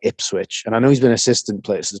since like Ipswich, and I know he's been assistant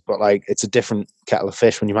places, but like it's a different kettle of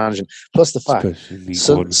fish when you're managing. Plus the fact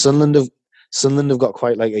Sunderland have got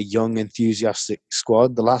quite like a young, enthusiastic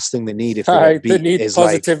squad. The last thing they need if they get beat they need is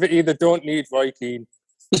positivity. They don't need Roy Keane.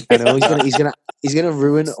 I know he's gonna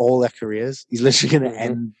ruin all their careers. He's literally gonna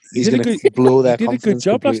end. He's gonna blow their confidence. He did a good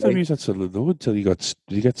job last time completely. he was at Sunderland, though, until he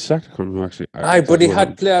got sacked. I can't remember actually. But he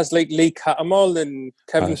had players like Lee Cattermole and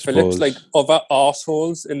Kevin Phillips, like other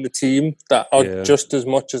arseholes in the team that are just as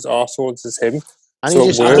much as arseholes as him. And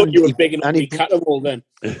I thought you were big enough to be Cattermole then.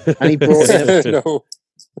 And he brought in No.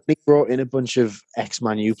 he brought in a bunch of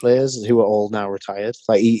ex-Man U players who are all now retired.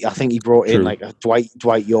 Like I think he brought in like a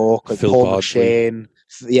Dwight York, like Phil Paul Bardsley. McShane.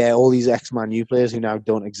 Yeah, all these ex-Man U players who now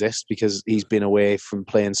don't exist because he's been away from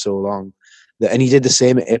playing so long. And he did the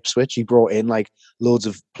same at Ipswich. He brought in like loads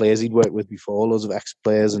of players he'd worked with before, loads of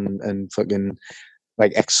ex-players and fucking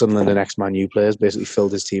like ex-Sunderland and ex-Man U players. Basically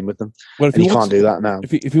filled his team with them. Well, and he can't do that now.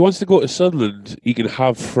 If he wants to go to Sunderland, he can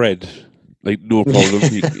have Fred. Like, no problem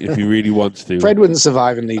if he really wants to. Fred wouldn't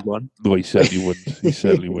survive in League One. No, he certainly wouldn't. He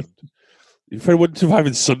certainly wouldn't. Fred wouldn't survive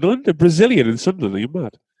in Sunderland? A Brazilian in Sunderland? Are you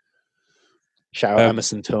mad? Shout out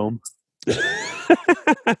Emerson Tome. It's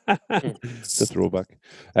a throwback.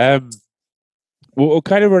 We're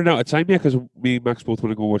kind of running out of time here because me and Max both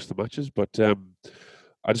want to go watch the matches. But I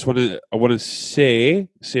want to say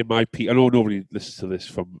my piece. I know nobody listens to this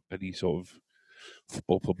from any sort of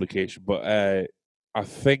football publication, but I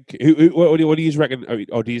think what do you reckon?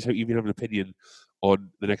 Or do you even have an opinion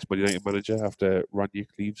on the next Man United manager after Ranić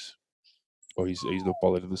leaves? Or he's not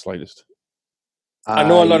bothered in the slightest? I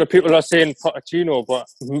know a lot of people are saying Pochettino, but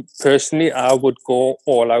personally, I would go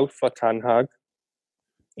all out for Ten Hag.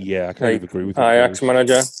 Yeah, I kind of agree with you. Ajax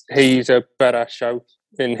manager, he's a better shout,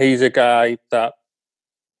 and he's a guy that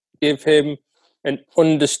give him an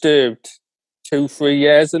undisturbed 2-3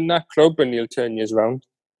 years in that club, and he'll turn you around.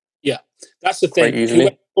 Yeah, that's the thing.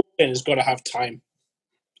 Whoever has got to have time.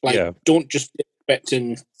 Don't just be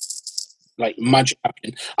expecting magic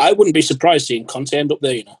happening. I wouldn't be surprised seeing Conte end up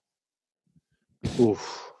there. You know.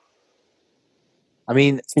 Oof. I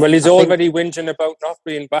mean, well, he's already whinging about not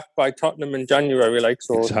being backed by Tottenham in January,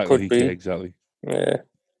 so exactly, it could be. Yeah, exactly. Yeah.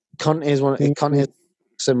 Conte is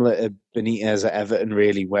similar to Benitez at Everton,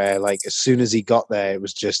 really, where as soon as he got there, it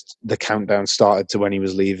was just the countdown started to when he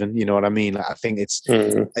was leaving. You know what I mean? I think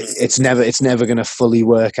it's never going to fully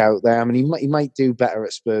work out there. I mean, he might do better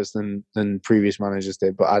at Spurs than previous managers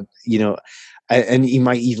did, but and he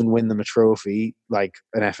might even win them a trophy, like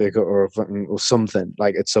an FA Cup or something,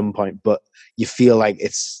 at some point. But you feel like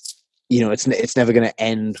it's never going to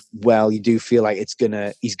end well. You do feel like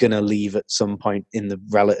he's gonna leave at some point in the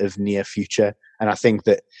relative near future. And I think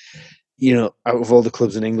that, out of all the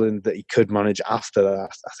clubs in England that he could manage after that,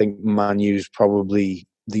 I think Man U's probably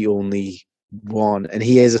the only one. And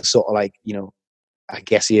he is a sort of I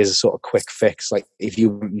guess he is a sort of quick fix. If you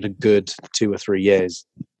want a good 2 or 3 years,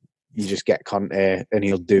 you just get Conte and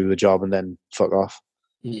he'll do the job and then fuck off.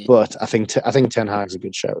 But I think Ten Hag's a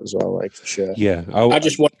good shout as well, for sure. Yeah, I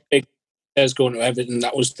just want big players going to Everton.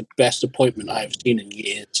 That was the best appointment I've seen in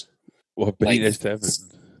years. What, Benitez to Everton?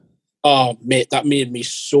 Oh, mate, that made me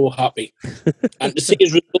so happy. And to see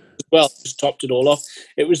his results as well just topped it all off.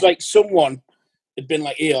 It was like someone had been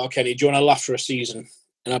like, "Yeah, Kenny, do you want to laugh for a season?"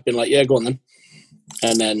 And I've been like, "Yeah, go on then."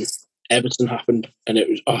 And then Everton happened, and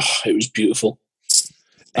it was beautiful.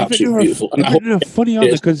 Absolutely beautiful. And Everton are funny, aren't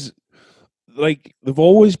they? Because they've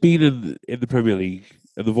always been in the Premier League,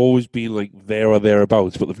 and they've always been there or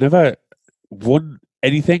thereabouts, but they've never won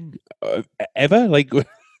anything ever.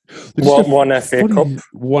 One FA Cup.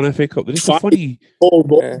 One FA Cup. They're just funny.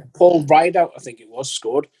 Paul Rideout, I think it was,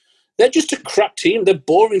 scored. They're just a crap team. They're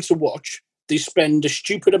boring to watch. They spend a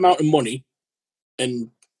stupid amount of money and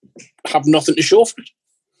have nothing to show for it.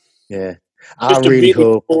 Yeah, I really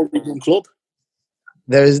hope club.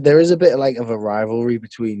 There is a bit of a rivalry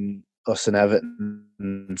between us and Everton.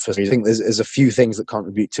 I think there's a few things that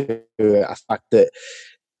contribute to it. The fact that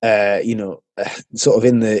sort of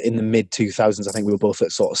in the mid 2000s, I think we were both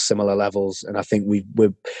at sort of similar levels, and I think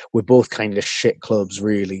we're both kind of shit clubs,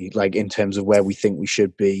 really, in terms of where we think we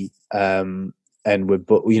should be. And we've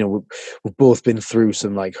both been through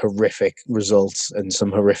some horrific results and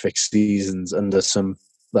some horrific seasons under some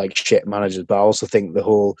shit managers. But I also think the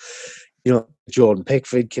whole Jordan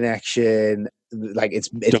Pickford connection,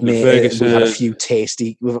 it's made. We've had a few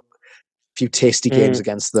tasty games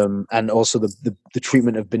against them, and also the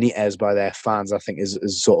treatment of Benitez by their fans, I think, is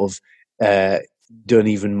sort of done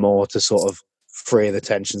even more to sort of fray the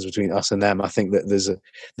tensions between us and them. I think that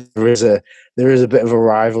there is a bit of a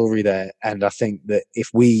rivalry there, and I think that if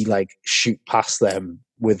we shoot past them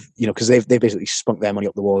with because they basically spunked their money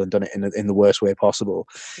up the wall and done it in the worst way possible.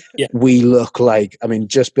 Yeah. We look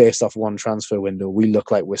just based off one transfer window, we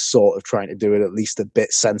look like we're sort of trying to do it at least a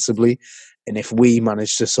bit sensibly. And if we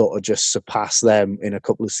manage to sort of just surpass them in a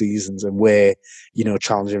couple of seasons, and we're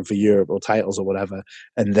challenging for Europe or titles or whatever,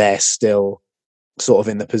 and they're still sort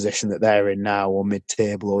of in the position that they're in now, or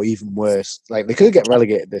mid-table, or even worse, they could get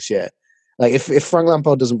relegated this year. If Frank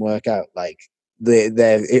Lampard doesn't work out,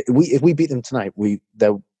 if we beat them tonight, we're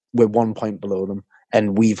 1 point below them,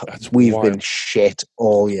 and we've been shit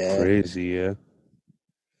all year. Crazy, yeah.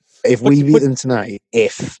 If we beat them tonight,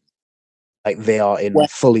 they are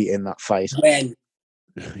fully in that fight. When?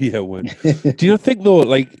 Yeah, when? Do you not think though?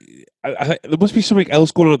 There must be something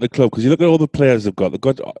else going on at the club, because you look at all the players they've got. They've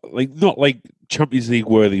got not Champions League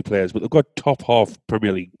worthy players, but they've got top half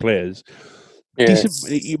Premier League players. Yeah.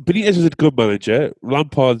 Benitez is a good manager.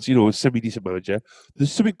 Lampard's, a semi-decent manager.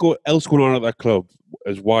 There's something else going on at that club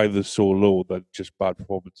as why they're so low than just bad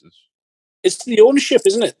performances. It's the ownership,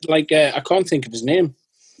 isn't it? I can't think of his name.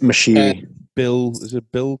 Machiri. Bill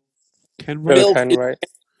Kenwright? Bill Kenwright.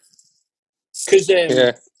 Because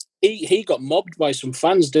he got mobbed by some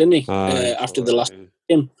fans, didn't he? After the last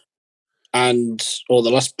game, or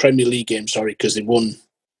the last Premier League game, sorry, because they won.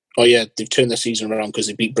 Oh yeah, they've turned their season around because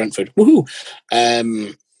they beat Brentford. Woohoo!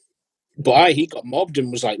 But he got mobbed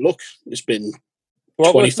and was like, "Look, it's been."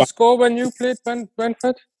 What was the score when you played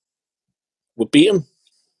Brentford? We beat them.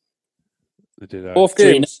 Both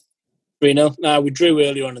games. 3-0. No, we drew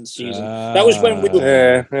earlier on in the season. That was when we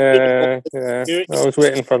were. Yeah. I was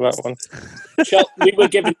waiting for that one. We were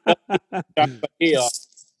giving. Here,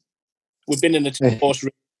 we've been in the horse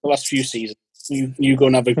the last few seasons. You go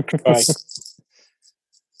and have a try.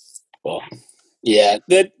 Well, yeah,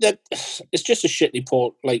 it's just a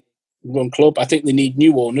shitty run club. I think they need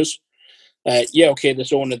new owners.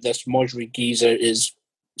 This owner, this Mojri geezer, is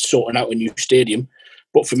sorting out a new stadium.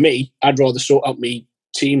 But for me, I'd rather sort out my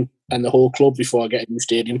team and the whole club before I get a new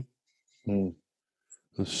stadium.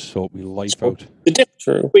 Sort me life out.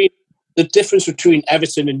 The difference between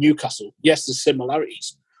Everton and Newcastle, yes, there's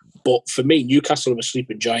similarities. But for me, Newcastle are a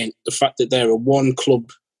sleeping giant. The fact that they're a one-club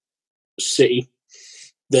city,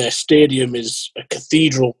 their stadium is a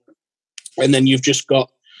cathedral, and then you've just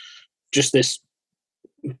got this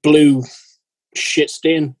blue shit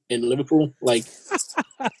stain in Liverpool.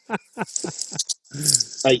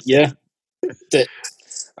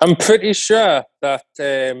 I'm pretty sure that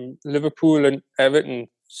Liverpool and Everton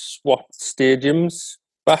swapped stadiums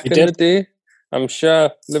back in the day. I'm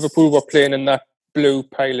sure Liverpool were playing in that blue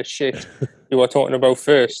pile of shit you were talking about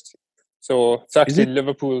first. So it's actually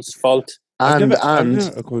Liverpool's fault.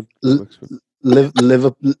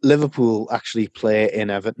 Liverpool actually play in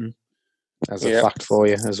Everton as a fact for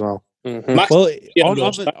you as well. Mm-hmm. Well, on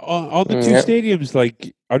the two stadiums,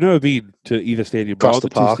 I've never been to either stadium. Across the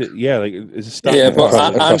park. It's a Stanley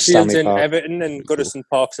Park. Anfield's in Everton and Goodison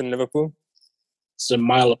Park's in Liverpool. It's a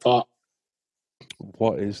mile apart.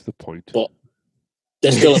 What is the point? But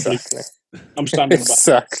they're still I'm standing back.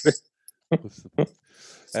 Exactly.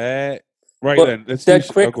 Right but then, let's dead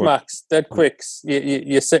quick, Max. Dead quicks.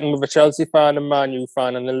 You're sitting with a Chelsea fan, a Man U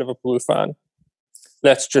fan, and a Liverpool fan.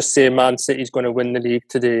 Let's just say Man City's going to win the league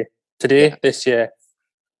this year.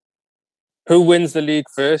 Who wins the league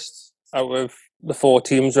first out of the four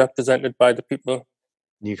teams represented by the people?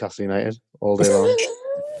 Newcastle United all day long.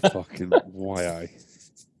 Fucking why?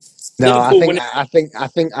 No, I think.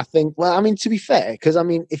 Well, I mean, to be fair, because I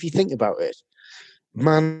mean, if you think about it,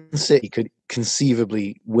 Man City could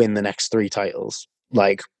conceivably win the next 3 titles.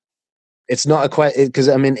 It's not a question, because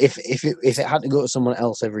I mean, if it had to go to someone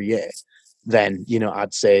else every year, then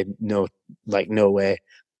I'd say no, no way.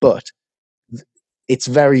 But it's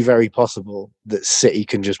very, very possible that City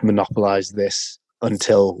can just monopolize this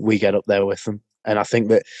until we get up there with them. And I think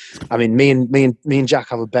that, I mean, me and Jack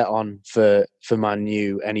have a bet on for Man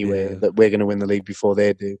U anyway, that we're going to win the league before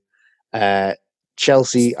they do.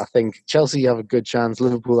 Chelsea, I think Chelsea have a good chance.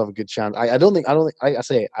 Liverpool have a good chance. I will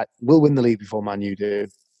win the league before Man U do.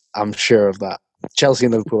 I'm sure of that. Chelsea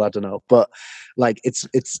and Liverpool, I don't know, but it's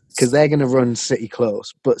because they're going to run City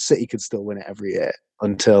close, but City could still win it every year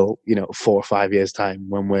until 4 or 5 years time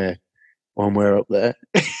when we're up there.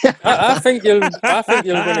 I think you'll win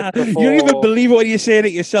it before. You don't even believe it when you're saying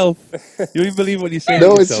it yourself. You don't even believe it when you're saying it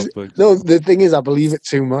yourself. No, the thing is, I believe it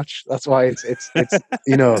too much. That's why it's because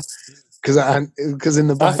in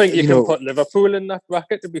the back, I think you can put Liverpool in that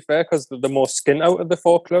bracket. To be fair, because they're the most skin out of the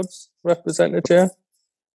 4 clubs represented here.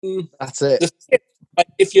 That's it.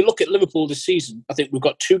 If you look at Liverpool this season, I think we've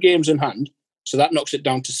got 2 games in hand, so that knocks it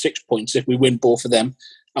down to 6 points if we win both of them,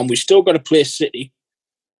 and we've still got to play City.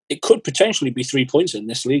 It could potentially be 3 points in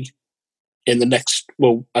this league in the next.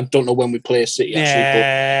 Well, I don't know when we play City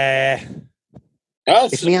actually.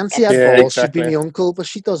 But if my auntie had balls, she'd be my uncle, but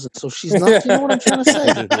she doesn't, so she's not. You know what I'm trying to say?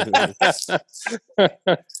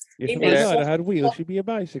 If my daughter had wheels, she'd be a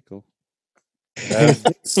bicycle.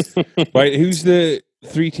 Right, who's the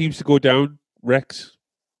 3 teams to go down? Rex?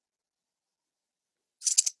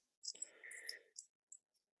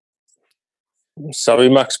 Sorry,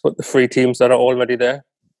 Max, but the 3 teams that are already there.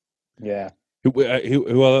 Yeah. Who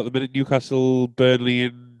are at the minute? Newcastle, Burnley,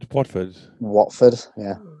 and Watford.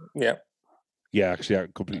 Yeah. Yeah. Yeah, actually, I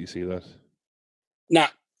can completely see that. Nah.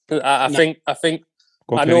 I think.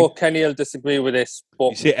 I know Kenny will disagree with this,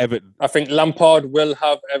 but you say Everton. I think Lampard will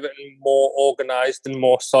have Everton more organised and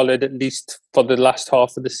more solid, at least for the last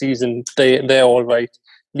half of the season. They're all right.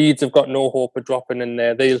 Leeds have got no hope of dropping in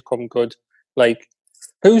there. They'll come good.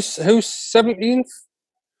 Who's 17th?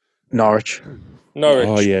 Norwich.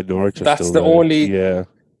 Oh yeah, Norwich. That's the only. Yeah.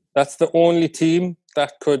 That's the only team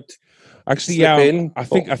that could. Actually, yeah. In, I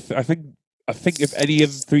think if any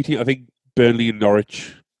of the 3 teams, I think Burnley and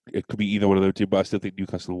Norwich. It could be either one of them 2, but I still think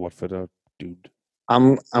Newcastle and Watford are doomed.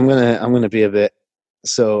 gonna be a bit.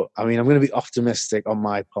 So I mean, I'm gonna be optimistic on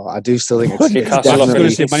my part. I do still think it's Newcastle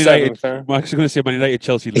definitely. Mark's going to say Man United,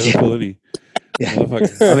 Chelsea, Liverpool, isn't he? Yeah.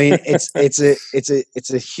 I mean, it's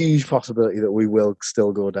a huge possibility that we will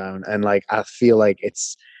still go down, and like I feel like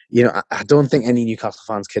it's, you know, I don't think any Newcastle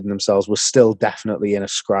fans kidding themselves. We're still definitely in a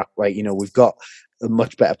scrap. Like, you know, we've got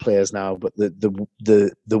much better players now, but the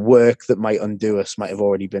work that might undo us might have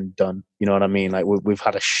already been done. You know what I mean? Like we've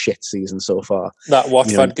had a shit season so far. That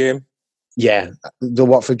Watford game. Yeah, the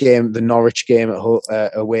Watford game, the Norwich game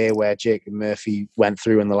at away, where Jacob Murphy went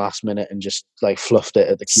through in the last minute and just like fluffed it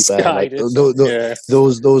at the keeper. Like,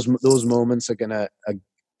 those moments are gonna,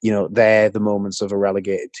 you know, they're the moments of a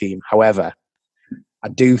relegated team. However, I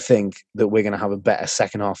do think that we're gonna have a better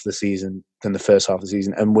second half of the season than the first half of the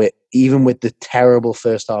season, and we're even with the terrible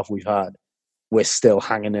first half we've had, we're still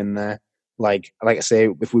hanging in there. Like I say,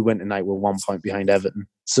 if we win tonight, we're 1 point behind Everton.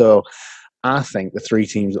 So I think the three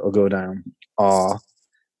teams that will go down are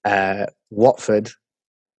Watford,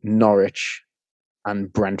 Norwich,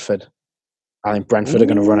 and Brentford. I think Brentford are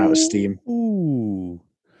going to run out of steam. Ooh,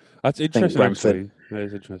 that's interesting. Actually, that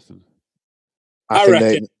is interesting. I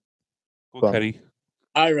reckon.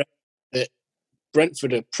 I reckon that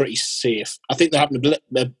Brentford are pretty safe. I think they're having a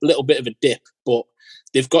little bit of a dip, but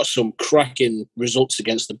they've got some cracking results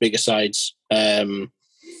against the bigger sides. I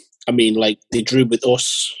mean, like they drew with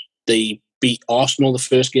us. They beat Arsenal the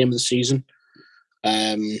first game of the season.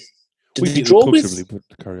 Did they draw with? But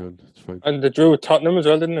carry on, it's fine. And they drew with Tottenham as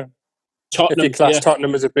well, didn't they? Tottenham, if you class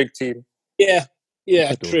Tottenham as a big team. Yeah,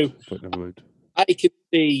 true. But never mind. I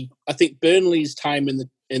think Burnley's time in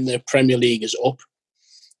the Premier League is up.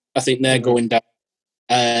 I think they're going down.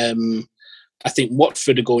 I think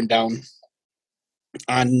Watford are going down,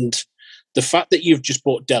 and the fact that you've just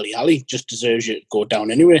bought Dele Alli just deserves you to go down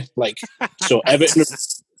anyway. Like, so Everton.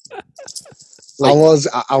 Like,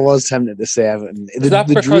 I was tempted to say Everton. Is that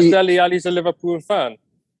because Dele Alli's a Liverpool fan?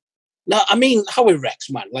 No, I mean, Howie Rex,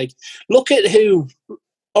 man. Like, look at who.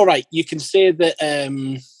 All right, you can say that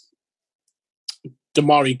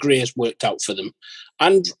Damari Gray has worked out for them,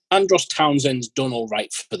 and Andros Townsend's done all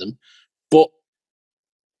right for them, but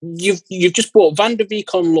you've just bought Van der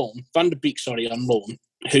Beek on loan,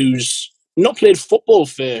 who's not played football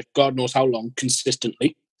for God knows how long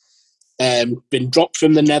consistently. Been dropped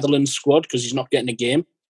from the Netherlands squad because he's not getting a game.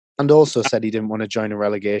 And also said he didn't want to join a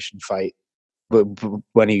relegation fight but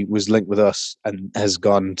when he was linked with us and has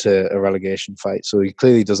gone to a relegation fight. So he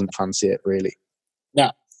clearly doesn't fancy it, really. No,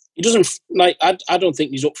 he doesn't. Like, I don't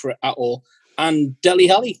think he's up for it at all. And Dele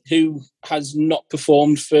Alli, who has not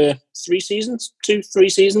performed for 3 seasons.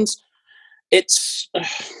 It's...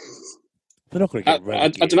 They're not going to get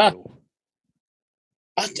relegated. I don't know.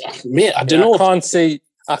 I don't know.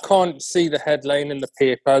 I can't see the headline in the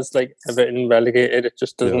papers like Everton relegated. It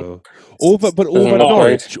just doesn't. No. Over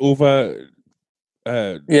Norwich, over.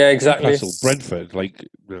 Yeah, exactly. Newcastle, Brentford, like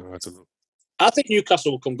no, I don't know. I think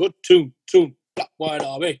Newcastle will come good. Two black wide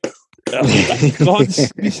RB. You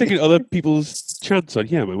can't be sticking other people's chance on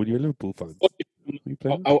here, man. When you're a Liverpool fan,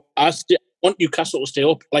 I want Newcastle to stay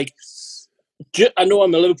up. Like, I know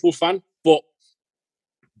I'm a Liverpool fan, but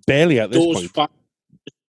barely at this point.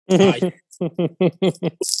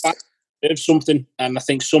 There's something, and I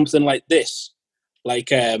think something like this,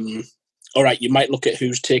 like, all right, you might look at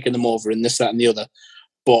who's taken them over and this, that, and the other,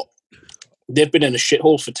 but they've been in a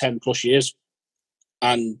shithole for 10 plus years,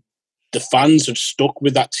 and the fans have stuck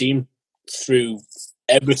with that team through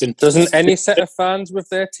everything. Doesn't any set of fans with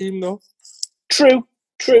their team though? True.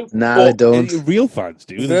 Nah, they don't. Real fans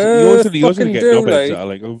do. You also get knobheads that are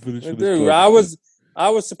like, I'm finished with this. I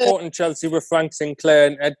was supporting Chelsea with Frank Sinclair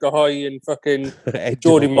and Edgar Hoy and fucking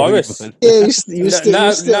Jody Morris. Yeah,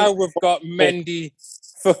 now we've got Mendy,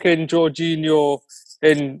 fucking Jorginho,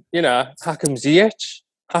 and Hakim Ziyech.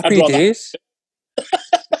 Happy days.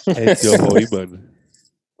 Edgar Hoy, man.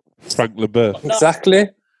 Frank Leboeuf. Exactly.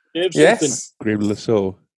 Yes. Graham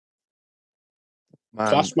Lasso.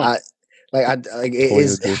 Man,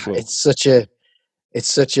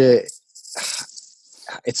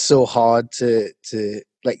 it's so hard to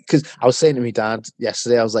like, because I was saying to my dad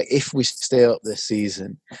yesterday, I was like, if we stay up this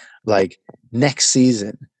season, like next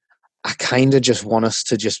season, I kind of just want us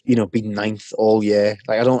to just, be 9th all year.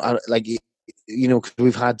 Like, because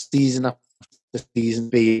we've had season after season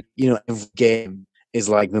be, every game is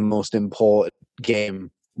like the most important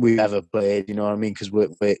game we've ever played, you know what I mean? Because we're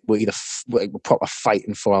proper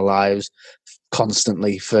fighting for our lives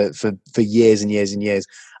constantly for years and years and years.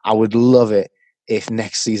 I would love it if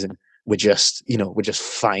next season we're just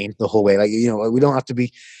fine the whole way. Like, we don't have to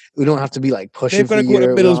be be like pushing They've for got to go to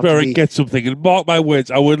Europe. We don't have to Middlesbrough be- and get something. And mark my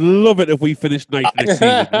words, I would love it if we finished ninth next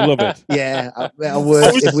season. Love it. Yeah, I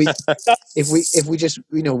would. If we just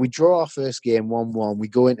we draw our first game 1-1, we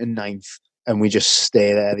go into ninth and we just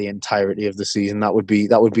stay there the entirety of the season. That would be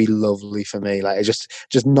lovely for me. Like just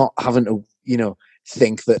not having to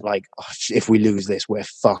think that like if we lose this we're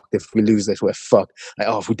fucked. If we lose this we're fucked. Like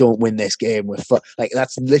if we don't win this game we're fucked. Like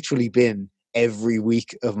that's literally been every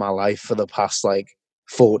week of my life for the past like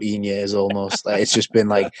 14 years almost. Like, it's just been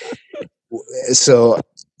like so.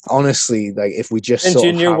 Honestly, like if we just And sort you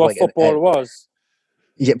of knew have, what like, football was.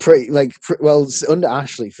 Yeah, well, under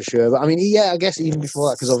Ashley for sure. But I mean, I guess even before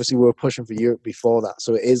that, because obviously we were pushing for Europe before that.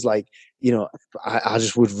 So it is like, I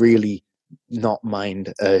just would really not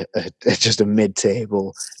mind just a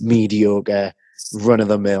mid-table, mediocre,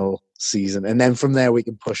 run-of-the-mill season. And then from there we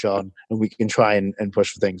can push on and we can try and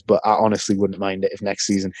push for things. But I honestly wouldn't mind it if next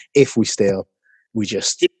season, if we still, we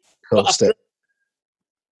just coast it.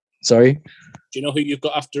 Sorry? Do you know who you've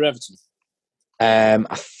got after Everton?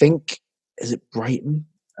 I think, is it Brighton?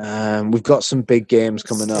 We've got some big games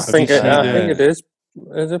coming up. I think it is.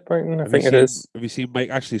 Is it Brighton? I think it is. Have you seen Mike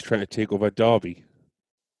Ashley's trying to take over Derby?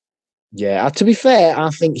 Yeah, to be fair, I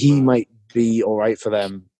think he might be all right for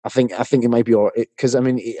them. I think it might be all right because I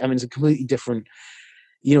mean, it's a completely different.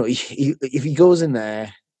 If he goes in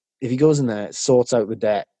there, sorts out the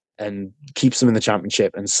debt and keeps them in the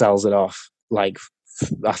Championship and sells it off, like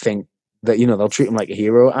I think that they'll treat him like a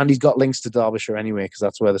hero, and he's got links to Derbyshire anyway because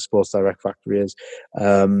that's where the Sports Direct factory is.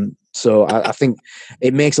 So I think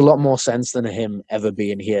it makes a lot more sense than him ever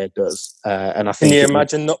being here does. And I think can you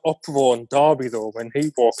imagine the uproar in Derby though when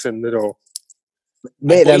he walks in the door?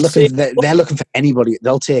 Mate, they're looking for anybody.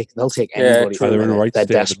 They'll take anybody. They're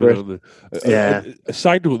desperate. A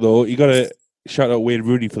side note though, you got to shout out Wayne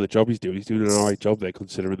Rooney for the job he's doing. He's doing an alright job there,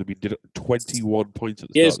 considering that he did 21 points at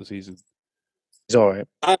the start of the season. He's all right.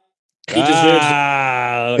 He deserves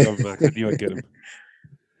look at Mac. I knew I'd get him.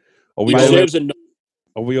 Are we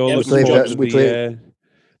all looking forward to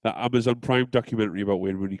that Amazon Prime documentary about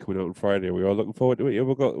Wayne Rooney coming out on Friday? Are we all looking forward to it? Have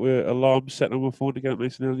we got alarms set on my phone to get up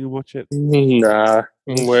nice and early and watch it? Nah,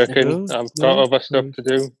 I'm working. I've got other stuff to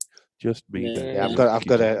do. Just me. Yeah, I've got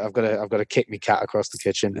to kick my cat across the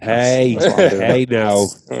kitchen. Hey now.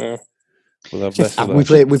 We'll have we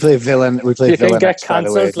play Villa. We play Villa. You can get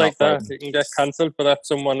cancelled like that. You can get cancelled for that.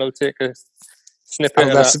 Someone will take a snippet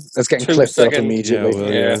of that. That's getting clipped off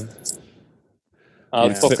immediately. Yeah.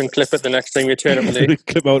 I'll fucking clip it the next time you turn up late.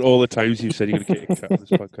 Clip out all the times you've said you're going to get a cat on this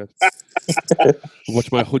podcast.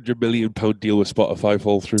 Watch my £100 million deal with Spotify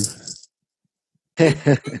fall through.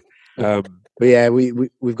 But yeah,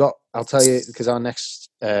 we've got. I'll tell you because our next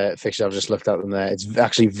fixture, I've just looked at them there. It's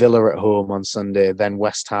actually Villa at home on Sunday, then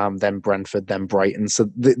West Ham, then Brentford, then Brighton. So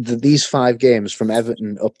these 5 games from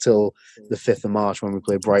Everton up till the 5th of March when we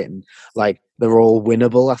play Brighton, like they're all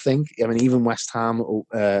winnable. I think. I mean, even West Ham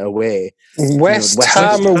away. West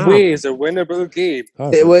Ham away is a winnable game.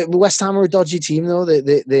 West Ham are a dodgy team though.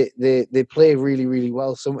 They play really really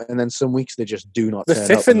well. And then some weeks they just do not. The turn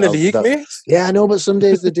 5th up in the league, mate. Yeah, I know, but some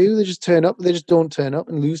days they do. They just turn up. They just don't turn up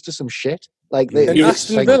and lose to some shit. Like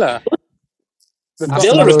Aston Villa. They've got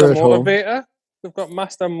Master Motivator. They've got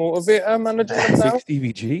Master Motivator manager now.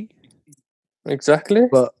 Stevie G. Exactly.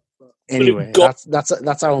 But anyway,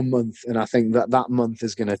 that's our month, and I think that month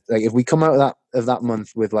is gonna if we come out of that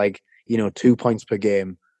month with 2 points per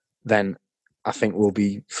game, then I think we'll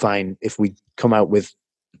be fine. If we come out with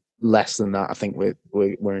less than that, I think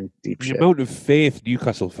we're in deep shit. The amount of faith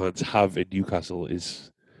Newcastle fans have in Newcastle is.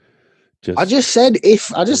 I just said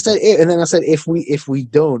if, and then I said if we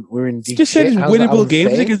don't, we're in deep shit. Just said it's winnable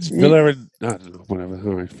games against Villa and I don't know, whatever.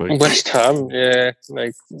 All right, fine. West Ham,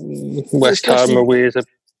 West Ham away is a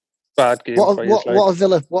bad game. What are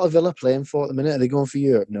Villa playing for at the minute? Are they going for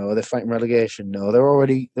Europe? No. They're fighting relegation? No. They're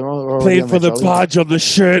already playing for the badge on the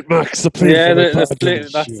shirt, Max. That's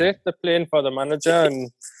it. They're playing for the manager,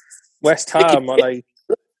 and West Ham are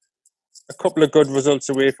a couple of good results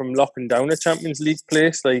away from locking down a Champions League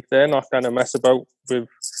place. Like they're not going to mess about with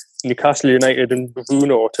Newcastle United and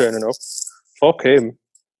Bruno turning up. Fuck him.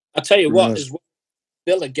 I tell you what, as well,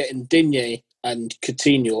 Villa getting Digne and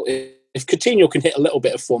Coutinho. If Coutinho can hit a little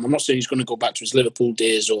bit of form, I'm not saying he's going to go back to his Liverpool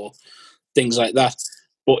days or things like that.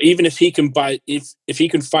 But even if he can if he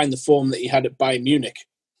can find the form that he had at Bayern Munich,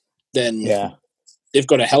 then they've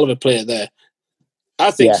got a hell of a player there.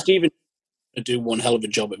 I think Steven will do one hell of a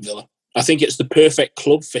job at Villa. I think it's the perfect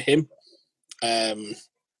club for him.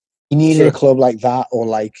 He needed a club like that, or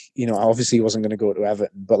like, you know, obviously he wasn't going to go to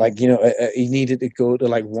Everton, but like, you know, he needed to go to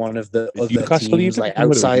like one of the other Newcastle teams, even? like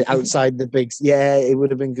outside the big. Yeah, it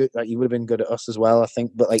would have been good. Like, he would have been good at us as well, I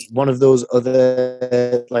think. But like one of those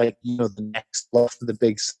other, like, you know, the next lot of the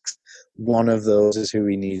big six, one of those is who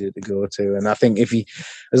he needed to go to. And I think if he,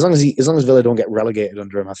 as long as Villa don't get relegated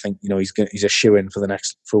under him, I think, you know, he's a shoo-in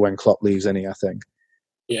for when Klopp leaves. I think.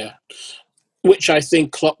 Yeah, which I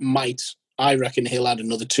think Klopp might. I reckon he'll add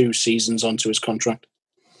another 2 seasons onto his contract.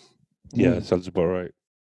 Yeah, that sounds about right.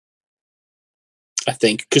 I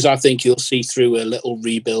think, because I think he'll see through a little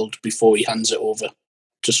rebuild before he hands it over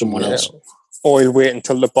to someone else. Or he'll wait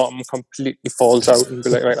until the bottom completely falls out and be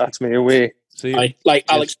like, right, that's me away. See, like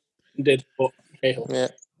Alex did, but hey, yeah.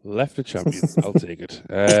 Left the champion. I'll take it.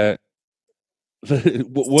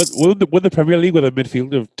 Won the Premier League with a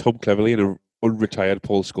midfielder of Tom Cleverley and an unretired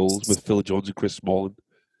Paul Scholes with Phil Jones and Chris Smalling.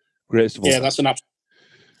 Greatest of all. Yeah, that's an absolute.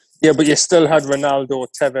 Yeah, but you still had Ronaldo,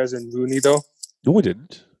 Tevez, and Rooney, though. No, we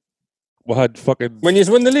didn't. We had fucking. When you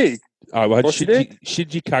won the league? We had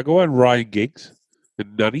Shinji Kagawa and Ryan Giggs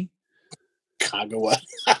and Nani. Kagawa.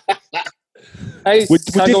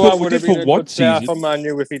 Kagawa would have been a one good player season for Man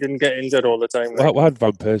U if he didn't get injured all the time. Like. We had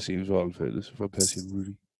Van Persie as well, in fairness. Van Persie and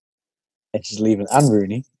Rooney. It's just leaving. And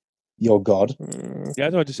Rooney. Your God. Yeah,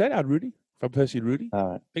 no, I just said I had Rooney. Van Persie and Rooney. All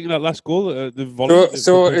right. Thinking that last goal, the volley.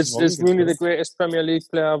 So is Rooney the greatest Premier League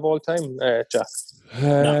player of all time, Jack?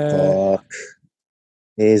 Fuck.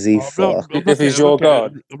 Is he fuck? If he's your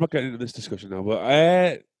God. I'm not getting into this discussion now,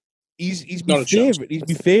 but he's my favourite. He's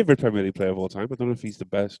my favourite Premier League player of all time. I don't know if he's the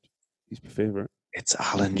best. He's my favourite. It's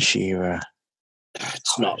Alan Shearer.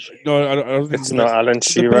 It's not. No, I don't think it's not Alan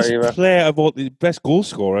Shearer either. Player of all, the best goal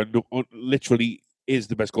scorer, literally is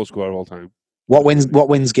the best goal scorer of all time. What wins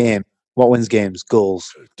game? What wins games?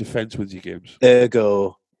 Goals. Defense wins your games.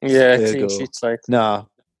 Ergo. Yeah, clean sheets like. Nah.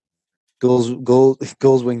 Goals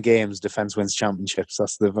win games. Defense wins championships.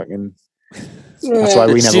 That's the fucking. That's why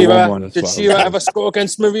we never won one. Did Shearer ever score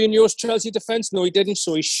against Mourinho's Chelsea defense? No, he didn't.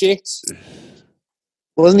 So he's shit.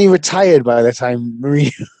 Wasn't he retired by the time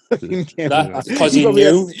Mourinho came? That's because he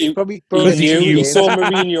knew. He saw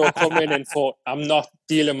Mourinho come in and thought, "I'm not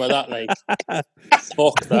dealing with that." Like,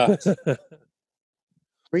 fuck that.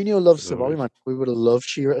 Mourinho loves Savali, man. We would have loved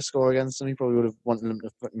Shearer to score against him. He probably would have wanted him to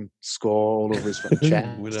fucking score all over his fucking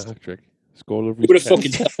chest. With a hat trick. Score all over his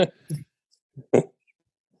chest.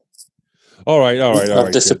 All right.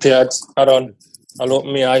 I've disappeared. Hold on. I'll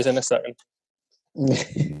open my eyes in a second.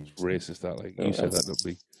 It's racist, that. Like, you said that, not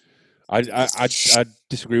me. I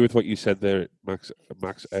disagree with what you said there, Rex,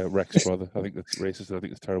 brother. I think that's racist and I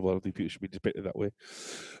think it's terrible. I don't think people should be depicted that way.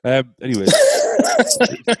 Anyway.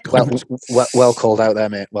 well called out there,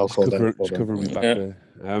 mate. Well called out. Just cover me back there.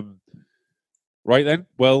 Right then.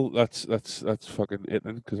 Well, that's fucking it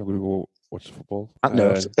then, because I'm going to go watch the football. That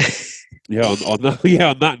note. On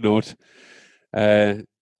that note.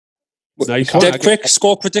 Nice. Dead quick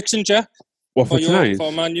score prediction, Jack. What for tonight?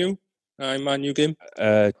 For Man U? Man U game.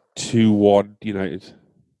 2-1 United.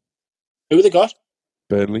 Who have they got?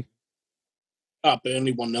 Burnley.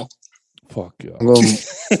 Burnley 1-0. Fuck yeah. I'm going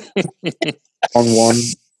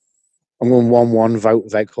 1-1. I'm going 1-1. Vout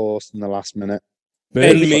Weghorst in the last minute.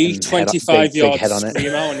 Burnley 25 yards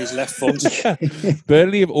scream out on his left foot.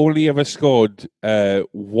 Burnley have only ever scored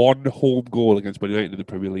one home goal against Man United in the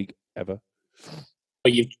Premier League ever.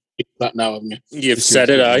 But you've that now, haven't you? You've said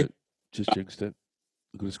it, aye. Just jinxed it.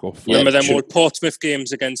 I'm going to score 4. Remember them old Portsmouth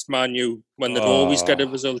games against Man U when they'd always get a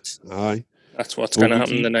result? Aye. That's what's going to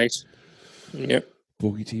happen tonight. Yep.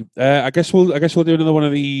 Bogey team. I guess we'll do another one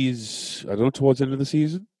of these. I don't know, towards the end of the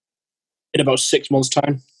season. In about 6 months'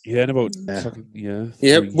 time. Yeah, in about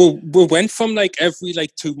Yeah, we went from every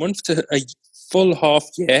 2 months to a full half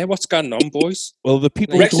year. What's going on, boys? Well, the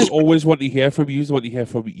people who don't always want to hear from you want to hear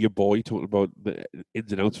from your boy talking about the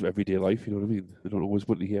ins and outs of everyday life. You know what I mean? They don't always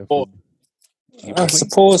want to hear from. I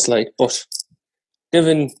suppose, but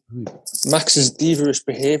given Max's diva-ish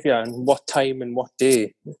behaviour and what time and what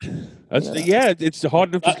day. It's hard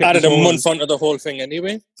enough to get added a month onto the whole thing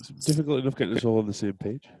anyway. It's difficult enough getting us all on the same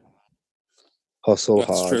page. Hustle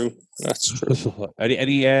hard. That's true.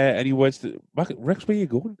 Any words Rex, where are you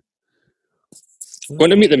going?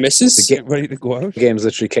 Going to meet the missus. Get ready to go out. The game's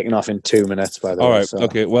literally kicking off in 2 minutes, by the way. All right,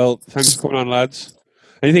 okay. Well, thanks for coming on, lads.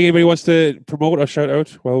 Anything anybody wants to promote or shout out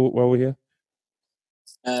while we're here?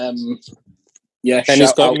 Yeah,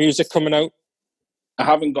 Kenny's got music coming out. I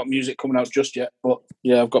haven't got music coming out just yet, but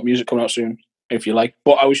yeah, I've got music coming out soon, if you like.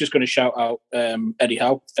 But I was just going to shout out Eddie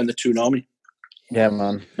Howe and the Toon Army. Yeah,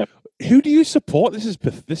 man. Yep. Who do you support?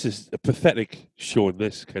 This is a pathetic showing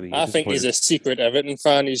this, Kenny. I think he's a secret Everton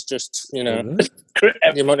fan. He's just, you know, The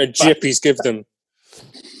the amount of jip he's give them.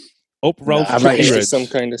 Up Ralph I'd like Tricky to- Reds. Some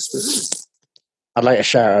kind of stuff. I'd like to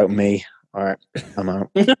shout out me. All right, I'm out.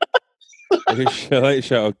 I like to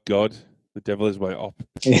shout out God. The devil is my op.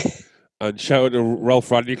 And shout out to Ralph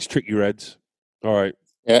Ranick's Tricky Reds. All right.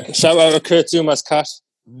 Yeah. Shout out to Kurt Zuma's cat.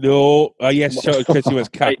 No. Yes, shout out to Kurt Zuma's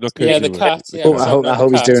cat, not Kurt Yeah, the Zuma. cat. Yeah, I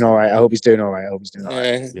hope he's doing all right. I hope he's doing all right. I hope he's doing all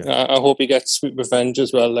right. Yeah. I hope he gets sweet revenge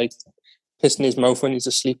as well, like pissing his mouth when he's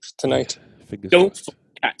asleep tonight. Fingers Don't crossed. Fuck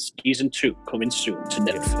Cats season 2 coming soon to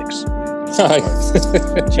Netflix.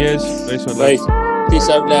 Aye. Cheers. Nice one, Right. lads. Peace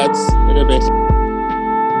out, lads. In a bit.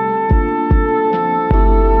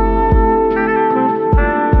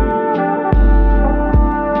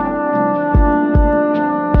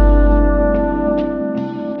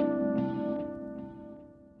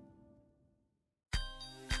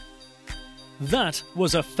 That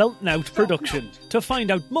was a Feltnout production. To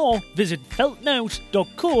find out more, visit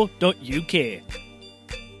feltnout.co.uk.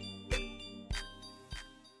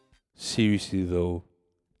 Seriously though,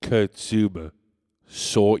 Kurt Zuma,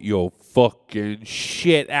 sort your fucking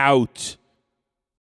shit out.